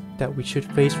threats that we should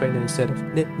face right now instead of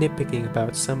nitpicking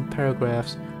about some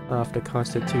paragraphs of the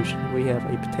Constitution. We have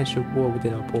a potential war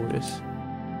within our borders.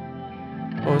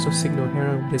 Also signal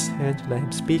Harry with his hand to let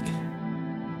him speak.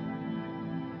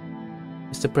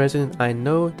 Mr. President, I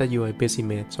know that you are a busy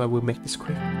man, so I will make this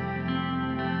quick.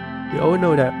 We all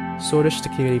know that Swedish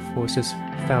security forces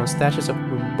found stashes of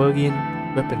Rumburgian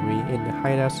weaponry in the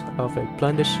hideouts of a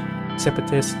plundered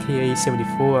separatist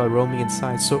KA-74 are roaming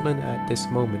inside Scotland at this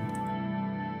moment.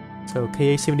 So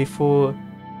KA-74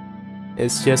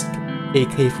 is just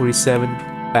AK-47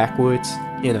 backwards,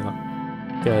 you know,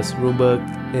 because Rumburg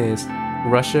is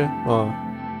Russia or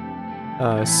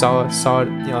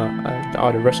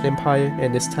the Russian Empire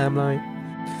in this timeline.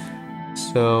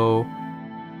 So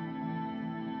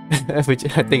which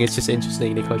I think it's just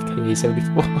interesting they call it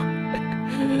KA-74.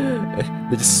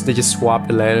 they just swap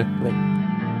the letter, like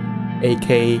AK,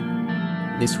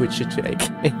 they switch it to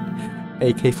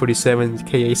AK-47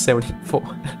 KA-74.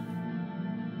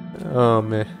 Oh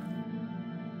man.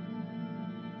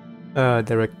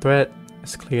 Direct threat.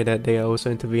 It's clear that they are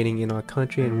also intervening in our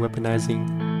country and weaponizing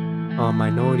our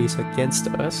minorities against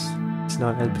us. It's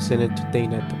not unprecedented to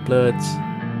think that the Bloods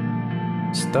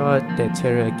start their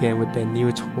terror again with their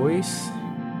new toys.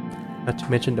 Not to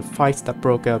mention the fights that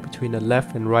broke out between the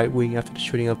left and right wing after the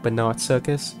shooting of Bernard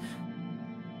Circus.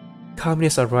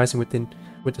 Communists are rising with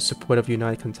the support of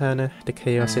United Contana. The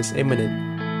chaos is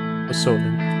imminent for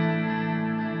Scotland.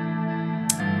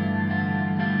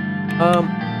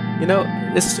 You know,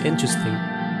 this is interesting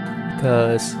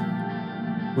because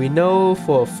we know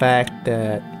for a fact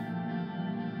that,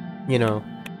 you know,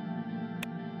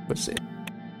 what's it?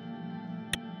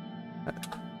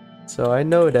 So I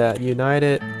know that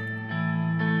United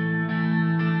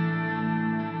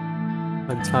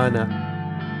Montana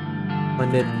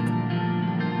funded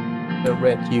the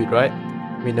Red Youth, right?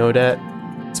 We know that.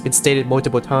 It's been stated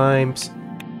multiple times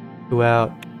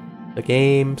throughout the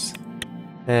games,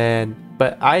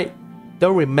 but I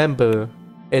don't remember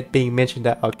it being mentioned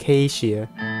that Acacia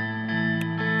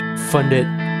funded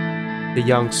the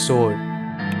Young Sword,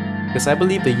 because I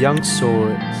believe the Young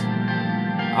Swords,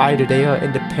 either they are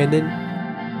independent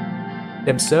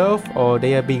themselves or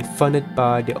they are being funded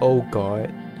by the old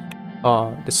guard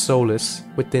or the Solus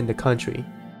within the country.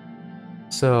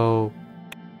 So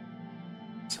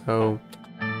it's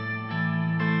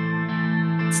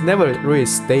never really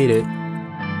stated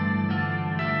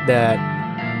that,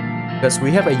 because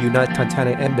we have a United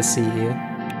Contana embassy here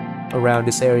around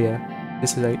this area.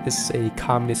 This is a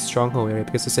communist stronghold area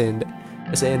because it's an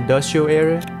industrial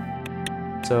area.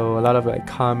 So a lot of like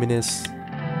communists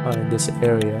are in this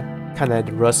area, kind of like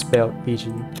the Rust Belt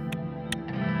region.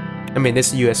 I mean,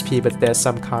 this is USP, but there's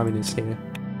some communists here.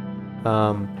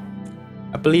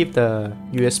 I believe the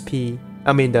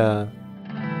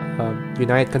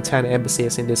United Contana embassy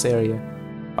is in this area.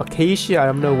 Acacia, I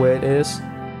don't know where it is,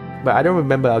 but I don't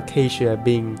remember Acacia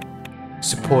being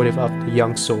supportive of the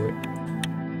Young Sword.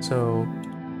 So,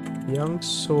 Young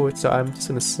Sword, so I'm just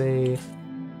gonna say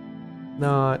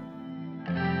not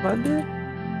funded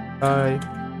by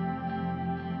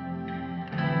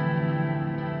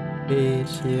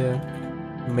Asia,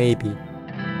 maybe.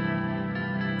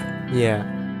 Yeah.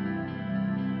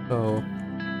 So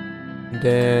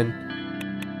then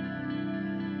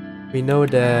we know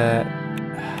that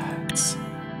let's see.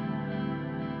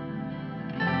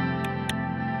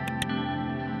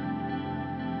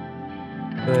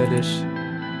 British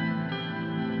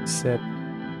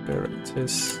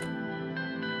separatists.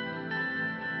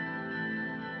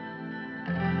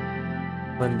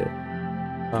 funded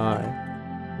by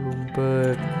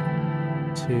Bloomberg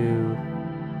to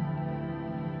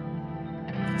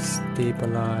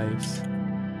stabilize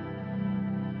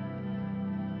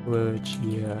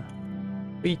Georgia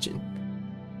region.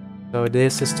 So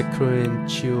this is the current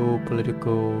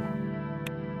geopolitical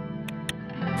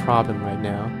problem right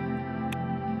now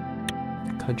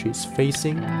the country is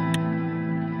facing.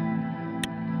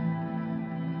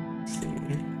 Let's see.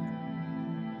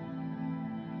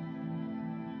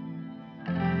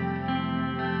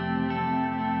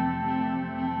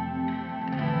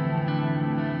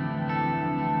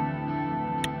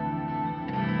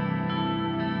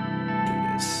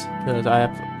 Because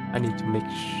I need to make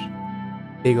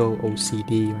big old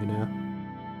OCD right now.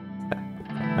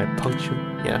 My puncture,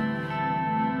 yeah.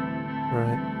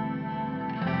 Alright.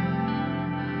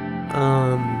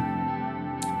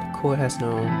 The court has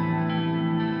no.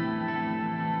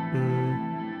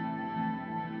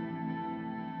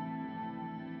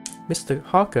 Mr.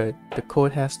 Hawker, the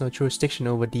court has no jurisdiction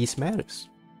over these matters.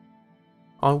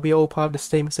 Aren't we all part of the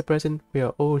state, Mr. President? We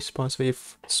are all responsible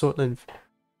if Scotland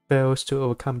fails to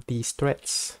overcome these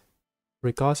threats.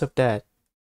 Regardless of that,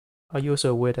 are you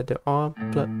also aware that the armed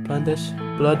bloodish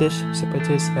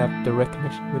separatists have direct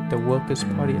connection with the Workers'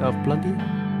 Party of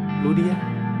Bludia?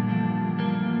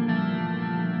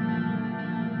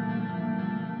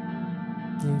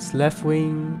 It's left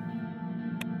wing.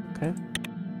 Okay.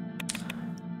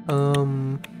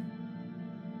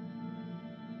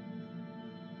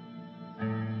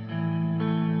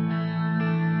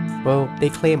 Well, they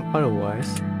claim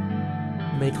otherwise.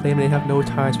 They may claim they have no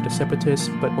ties with the separatists,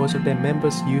 but most of their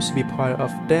members used to be part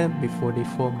of them before they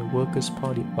formed the Workers'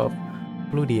 Party of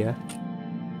Bludia.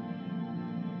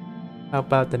 How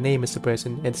about the name, Mr.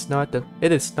 President?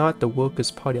 It is not the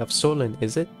Workers' Party of Scotland,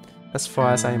 is it? As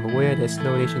far as I am aware, there's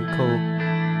no nation called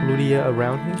Bludia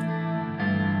around here.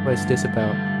 What is this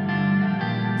about?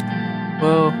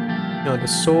 Well, you know, the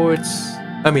swords.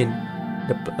 I mean,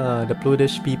 the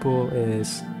Bludish people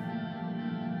is.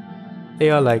 They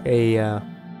are like a.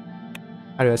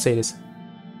 How do I say this?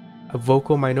 A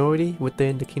vocal minority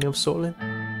within the Kingdom of Scotland,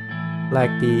 like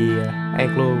the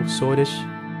Anglo-Swordish.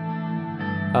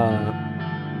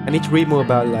 I need to read more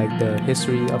about like the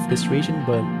history of this region,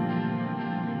 but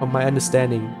from my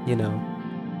understanding, you know,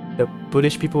 the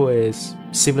British people is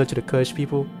similar to the Kurdish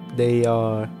people. They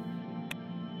are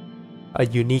a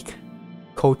unique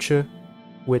culture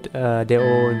with their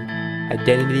own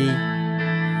identity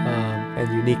and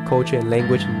unique culture and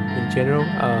language in general.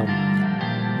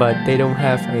 But they don't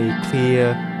have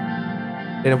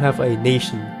a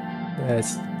nation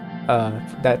that's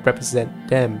that represent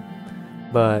them.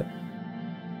 But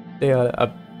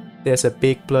there's a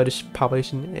big Bloodish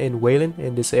population in Wayland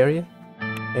in this area,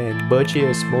 and Berkshire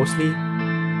is mostly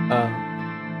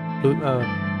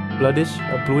Bloodish.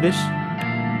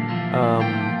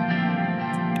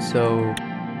 So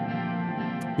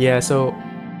yeah, so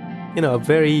you know, a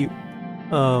very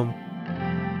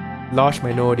large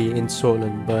minority in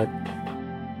Scotland, but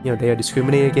you know, they are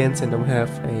discriminated against and don't have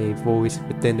a voice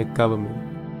within the government.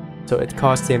 So it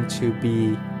caused them to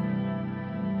be.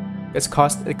 It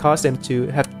caused them to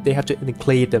have. They have to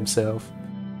enclave themselves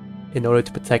in order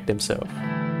to protect themselves,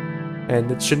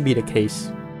 and it shouldn't be the case,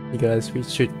 because we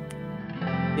should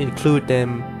include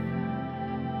them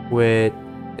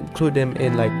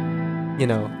in, like, you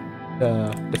know,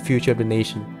 the future of the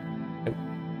nation.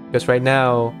 Because right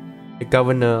now the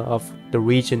governor of the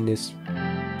region is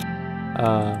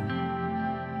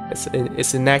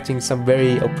enacting some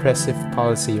very oppressive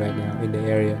policy right now in the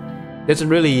area. It doesn't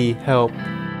really help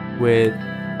with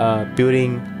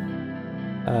building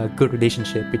a good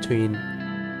relationship between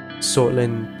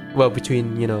Scotland, well,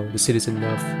 between, you know, the citizen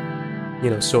of, you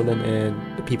know, Scotland and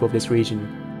the people of this region.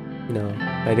 You know,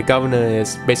 like the governor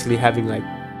is basically having like,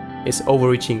 is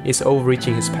overreaching his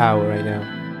power right now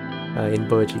in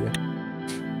Berkshire.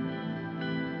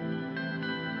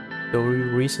 The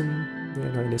reason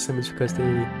they're not in the Assembly is because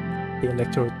the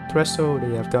electoral threshold,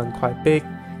 they have gone quite big.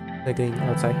 They're getting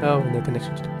outside help, and their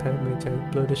connection to the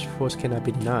paramilitary British force cannot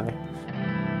be denied.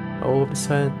 All of a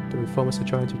sudden, the reformers are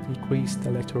trying to decrease the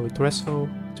electoral threshold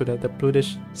so that the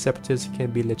British separatists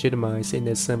can be legitimized in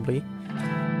the Assembly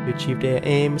to achieve their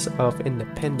aims of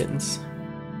independence.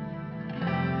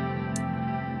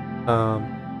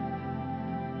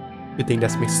 You think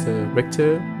that's Mr.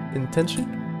 Richter's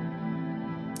intention?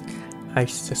 I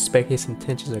suspect his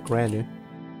intentions are grander.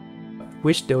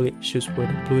 Which the only issues were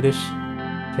the British,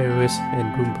 terrorists,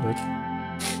 and Bloomberg.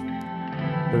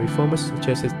 The reformers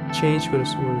suggested change would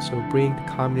also bring the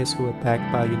communists who were backed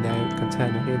by United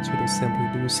Contender into the Assembly.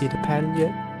 Do you see the pattern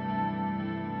yet?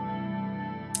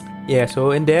 Yeah,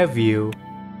 so in their view,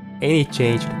 any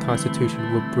change to the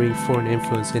constitution would bring foreign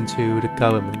influence into the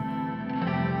government.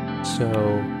 So,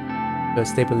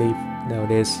 because they believe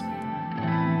there's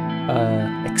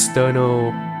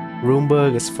external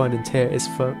Roomberg is funding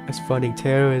funding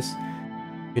terrorists.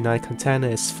 United Contana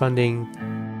is funding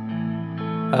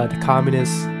the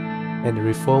communists, and the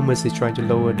reformers is trying to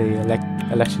lower the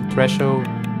election threshold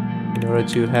in order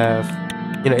to have,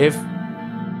 if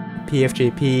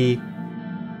PFJP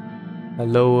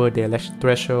lower the election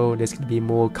threshold, there's going to be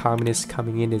more communists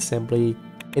coming in the assembly.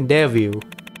 In their view,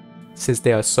 since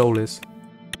they are soulless,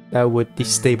 that would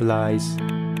destabilize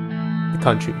the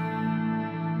country,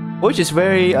 which is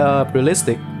very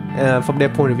realistic from their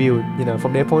point of view.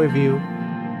 From their point of view,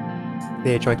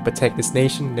 they're trying to protect this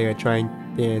nation. They're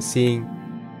seeing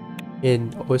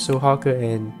in Orso Hawker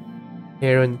and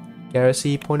Aaron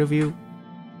Garrison point of view,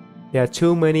 there are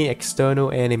too many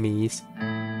external enemies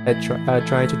that are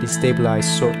trying to destabilize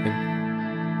Sortland.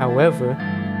 However,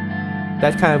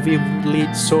 that kind of view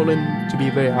leads Sortland to be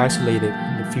very isolated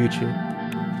in the future.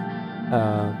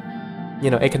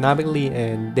 Economically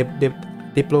and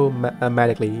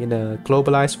diplomatically in a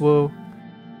globalized world.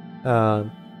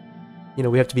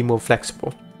 We have to be more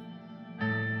flexible.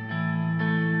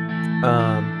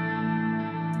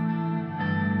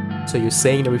 So you're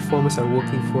saying the reformers are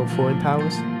working for foreign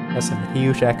powers? That's a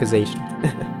huge accusation.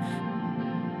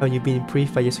 When you've been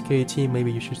briefed by your security team,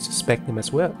 maybe you should suspect them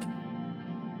as well.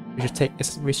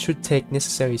 We should take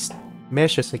necessary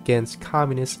measures against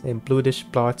communists and bluish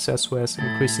blots, as well as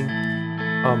increasing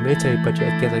our military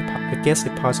budget against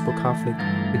a possible conflict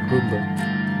with Roomba.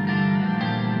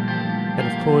 And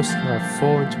of course, not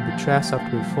fall into the traps of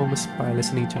the reformers by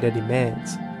listening to their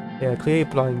demands. They are clearly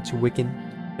plotting to weaken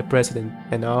the president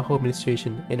and our whole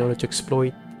administration in order to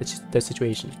exploit the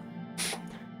situation.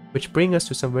 Which brings us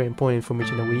to some very important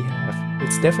information that we have.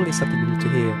 It's definitely something you need to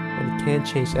hear, and it can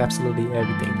change absolutely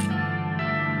everything.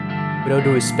 With all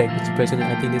due respect, Mr. President,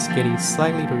 I think this is getting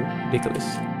slightly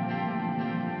ridiculous.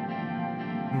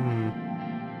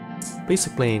 Please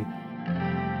explain.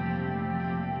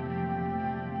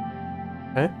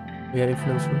 Huh? We have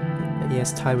influence that he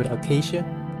has tied with Acacia.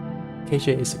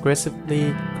 Acacia is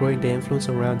aggressively growing their influence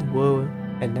around the world,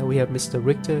 and now we have Mr.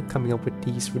 Richter coming up with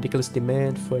these ridiculous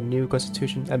demands for a new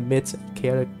constitution amidst a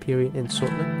chaotic period in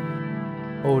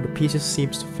Scotland. All the pieces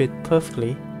seems to fit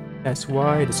perfectly. That's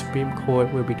why the Supreme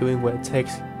Court will be doing what it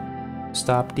takes to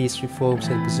stop these reforms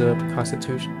and preserve the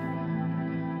constitution.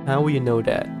 How will you know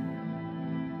that?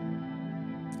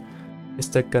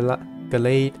 Mr.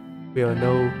 Galade will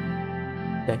know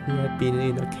that he had been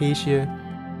in Acacia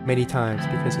many times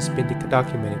because it's been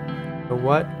documented. But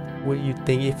what would you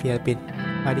think if he had been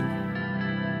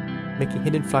making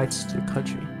hidden flights to the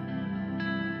country?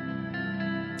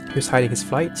 He was hiding his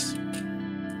flights?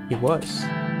 He was.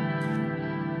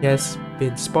 He has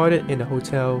been spotted in a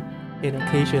hotel in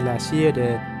Acacia last year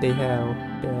that they held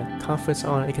the conference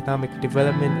on economic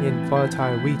development in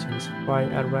volatile regions.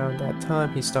 Right around that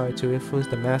time, he started to influence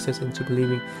the masses into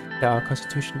believing that our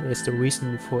constitution is the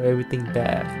reason for everything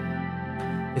bad.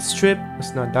 His trip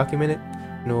was not documented,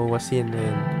 nor was he an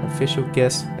official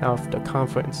guest of the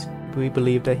conference. We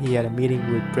believe that he had a meeting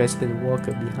with President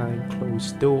Walker behind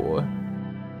closed door.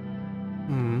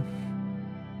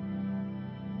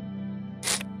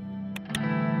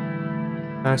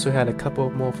 I also had a couple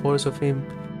of more photos of him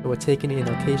that were taken in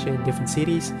Acacia in different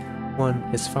cities. One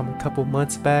is from a couple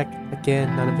months back.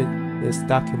 Again, none of it is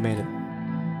documented.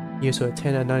 He also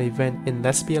attended another event in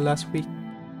Lesbia last week.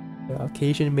 The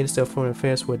Acacian Minister of Foreign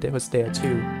Affairs was there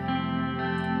too.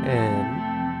 And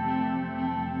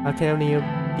how can any of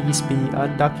these be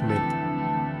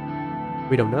undocumented?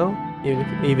 We don't know.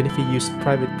 Even if he used a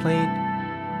private plane,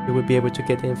 we would be able to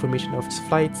get the information of his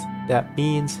flights. That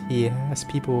means he has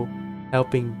people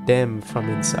helping them from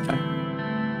inside.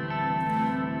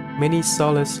 Many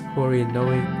solace who were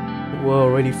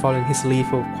already following his lead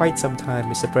for quite some time,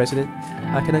 Mr. President.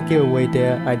 I cannot give away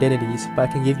their identities, but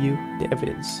I can give you the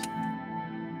evidence.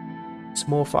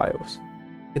 Small files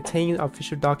containing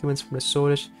official documents from the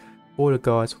Swedish border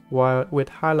guards, while with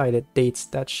highlighted dates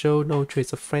that show no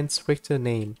trace of Franz Richter's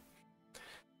name.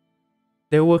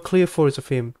 There were clear photos of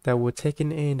him that were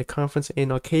taken in the conference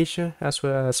in Acacia, as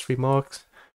well as remarks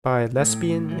by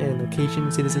lesbian and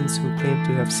Acacian citizens who claim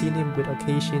to have seen him with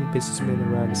Acacian businessmen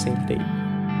around the same date.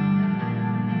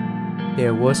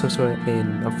 There was also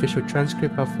an official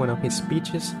transcript of one of his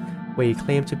speeches where he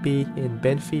claimed to be in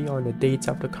Benfey on the dates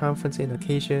of the conference in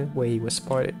Acacia where he was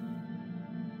spotted.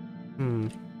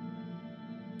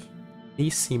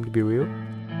 These seem to be real.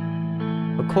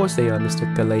 Of course they are, Mr.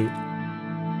 Galate.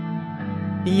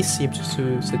 These seem to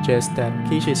suggest that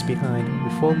Acacia is behind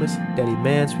reformers that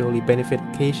demands will only benefit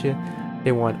Acacia.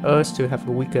 They want us to have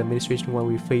a weaker administration while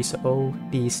we face all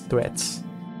these threats.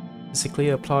 It's a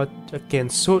clear plot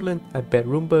against Sordland. I bet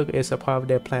Roomberg is a part of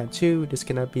their plan too. This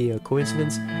cannot be a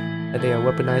coincidence that they are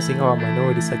weaponizing all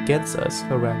minorities against us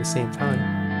around the same time.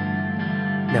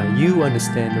 Now you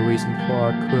understand the reason for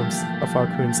our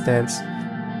current stance,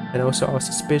 and also our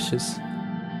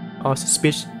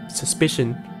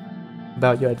suspicion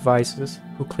about your advisors,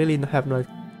 who clearly have not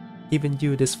given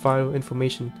you this vital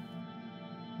information.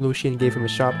 Lucian gave him a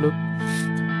sharp look.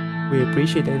 We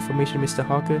appreciate the information, Mr.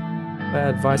 Hawker, but I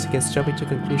advise against jumping to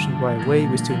conclusion right away.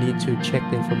 We still need to check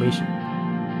the information.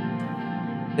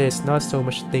 There's not so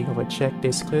much thing of a check,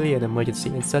 there's clearly an emergency.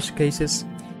 In such cases,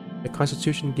 the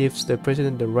Constitution gives the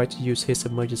President the right to use his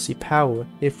emergency power.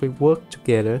 If we work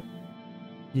together,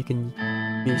 you can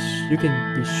be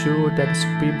sure that the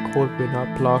Supreme Court will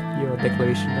not block your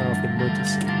declaration of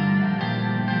emergency.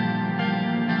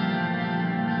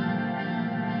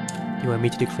 You want me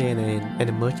to declare an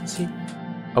emergency?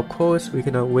 Of course, we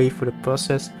cannot wait for the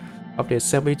process of the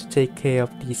Assembly to take care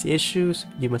of these issues.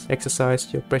 You must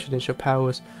exercise your presidential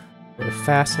powers for a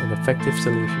fast and effective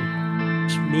solution,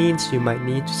 which means you might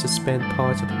need to suspend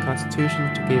parts of the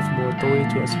Constitution to give more authority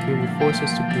to our security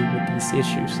forces to deal with these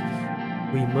issues.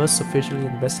 We must officially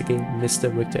investigate Mr.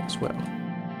 Richter as well.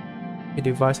 You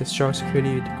devise a strong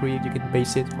security decree. You can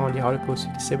base it on the Articles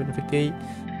 57 and 58,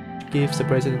 which gives the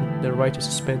President the right to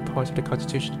suspend parts of the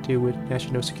Constitution to deal with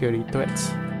national security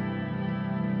threats.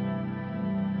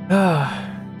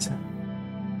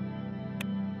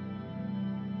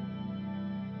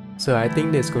 So I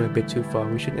think that's going a bit too far.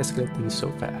 We shouldn't escalate things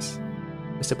so fast.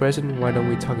 Mr. President, why don't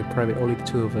we talk in private, only the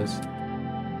two of us?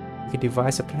 We can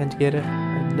devise a plan together.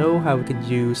 I know how we can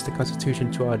use the Constitution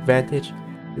to our advantage.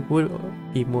 It would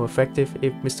be more effective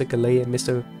if Mr. Gallet and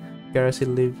Mr.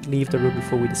 Garrison leave the room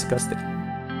before we discuss it.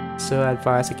 So I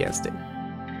advise against it.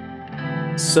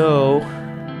 So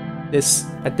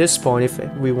at this point, if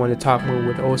we want to talk more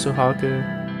with Orso Hawker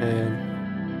and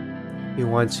we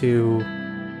want to,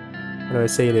 how do I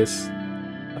say this,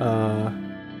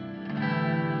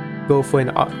 go for an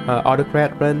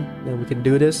autocrat run, then we can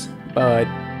do this. But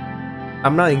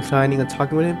I'm not inclining on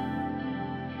talking with him,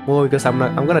 more because I'm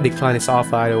gonna decline his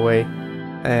offer either way.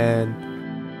 And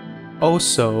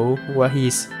also what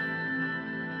he's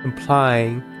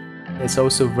implying is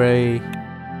also very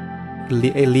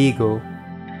illegal.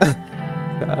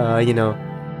 You know,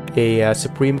 a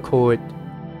Supreme Court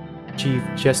Chief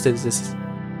Justice is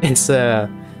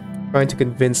trying to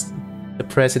convince the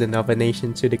president of a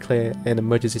nation to declare an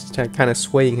emergency, kind of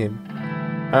swaying him.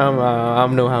 I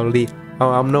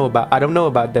don't know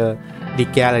about the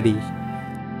legality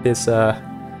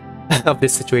of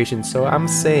this situation. So I'm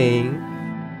saying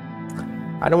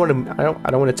I don't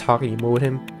want to talk anymore with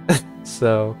him.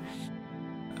 So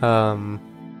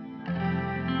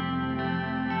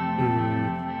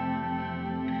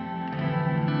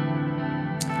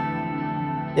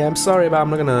yeah, I'm sorry, but I'm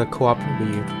not gonna cooperate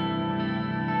with you.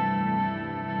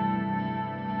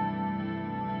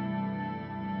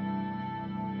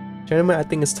 Gentlemen, I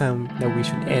think it's time that we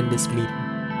should end this meeting.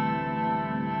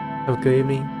 Have a good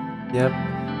evening. Yep.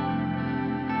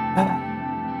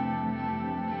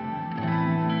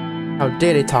 How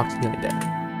dare they talk to me like that?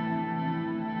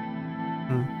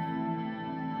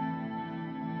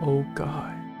 Oh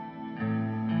God.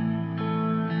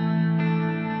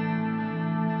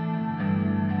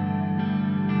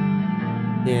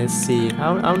 Yeah, let's see.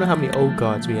 I don't know how many old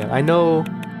gods we have. I know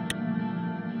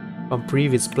from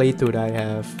previous playthrough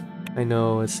that I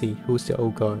know, let's see, who's the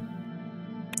old god?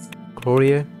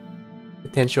 Gloria,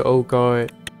 potential old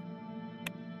god.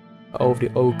 All of the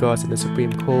old gods in the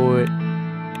Supreme Court.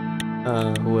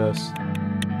 Who else?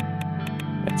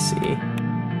 Let's see.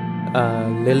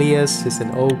 Lilius is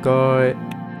an old god.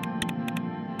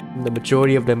 The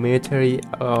majority of the military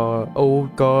are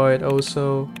old god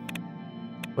also.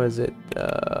 Was it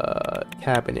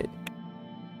cabinet?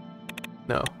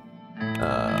 No.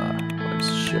 Let's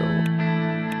show.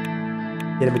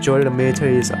 Yeah, the majority of the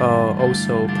militaries are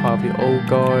also probably old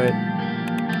guard.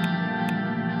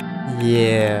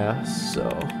 Yeah, so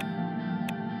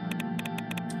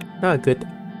not good.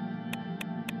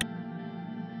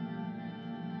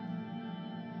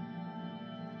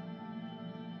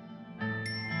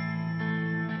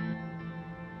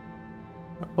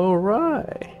 All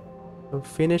right. We'll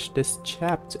finish this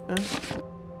chapter.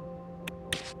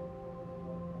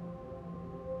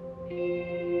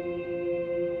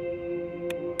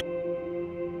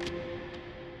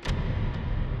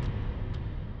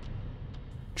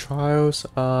 Trials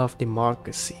of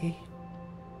Democracy.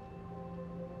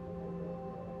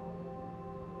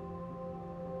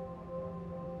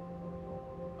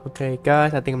 Okay,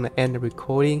 guys, I think I'm gonna end the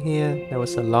recording here. That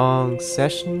was a long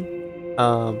session.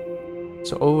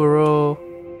 So overall,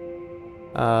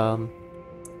 um,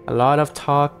 a lot of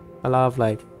talk, a lot of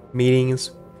like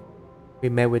meetings. We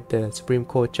met with the Supreme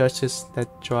Court justice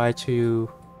that try to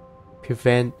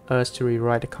prevent us to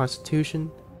rewrite the Constitution,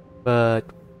 but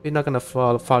we're not gonna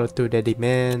follow through their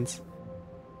demands.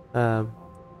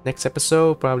 Next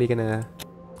episode, probably gonna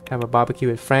have a barbecue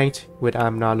with Frank, which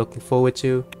I'm not looking forward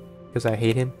to because I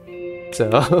hate him. So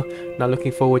not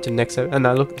looking forward to next.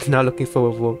 Not looking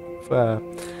forward for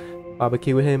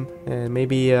barbecue with him, and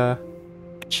maybe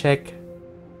check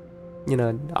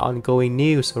the ongoing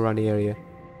news around the area.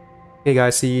 Okay,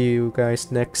 guys, see you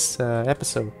guys next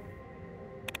episode.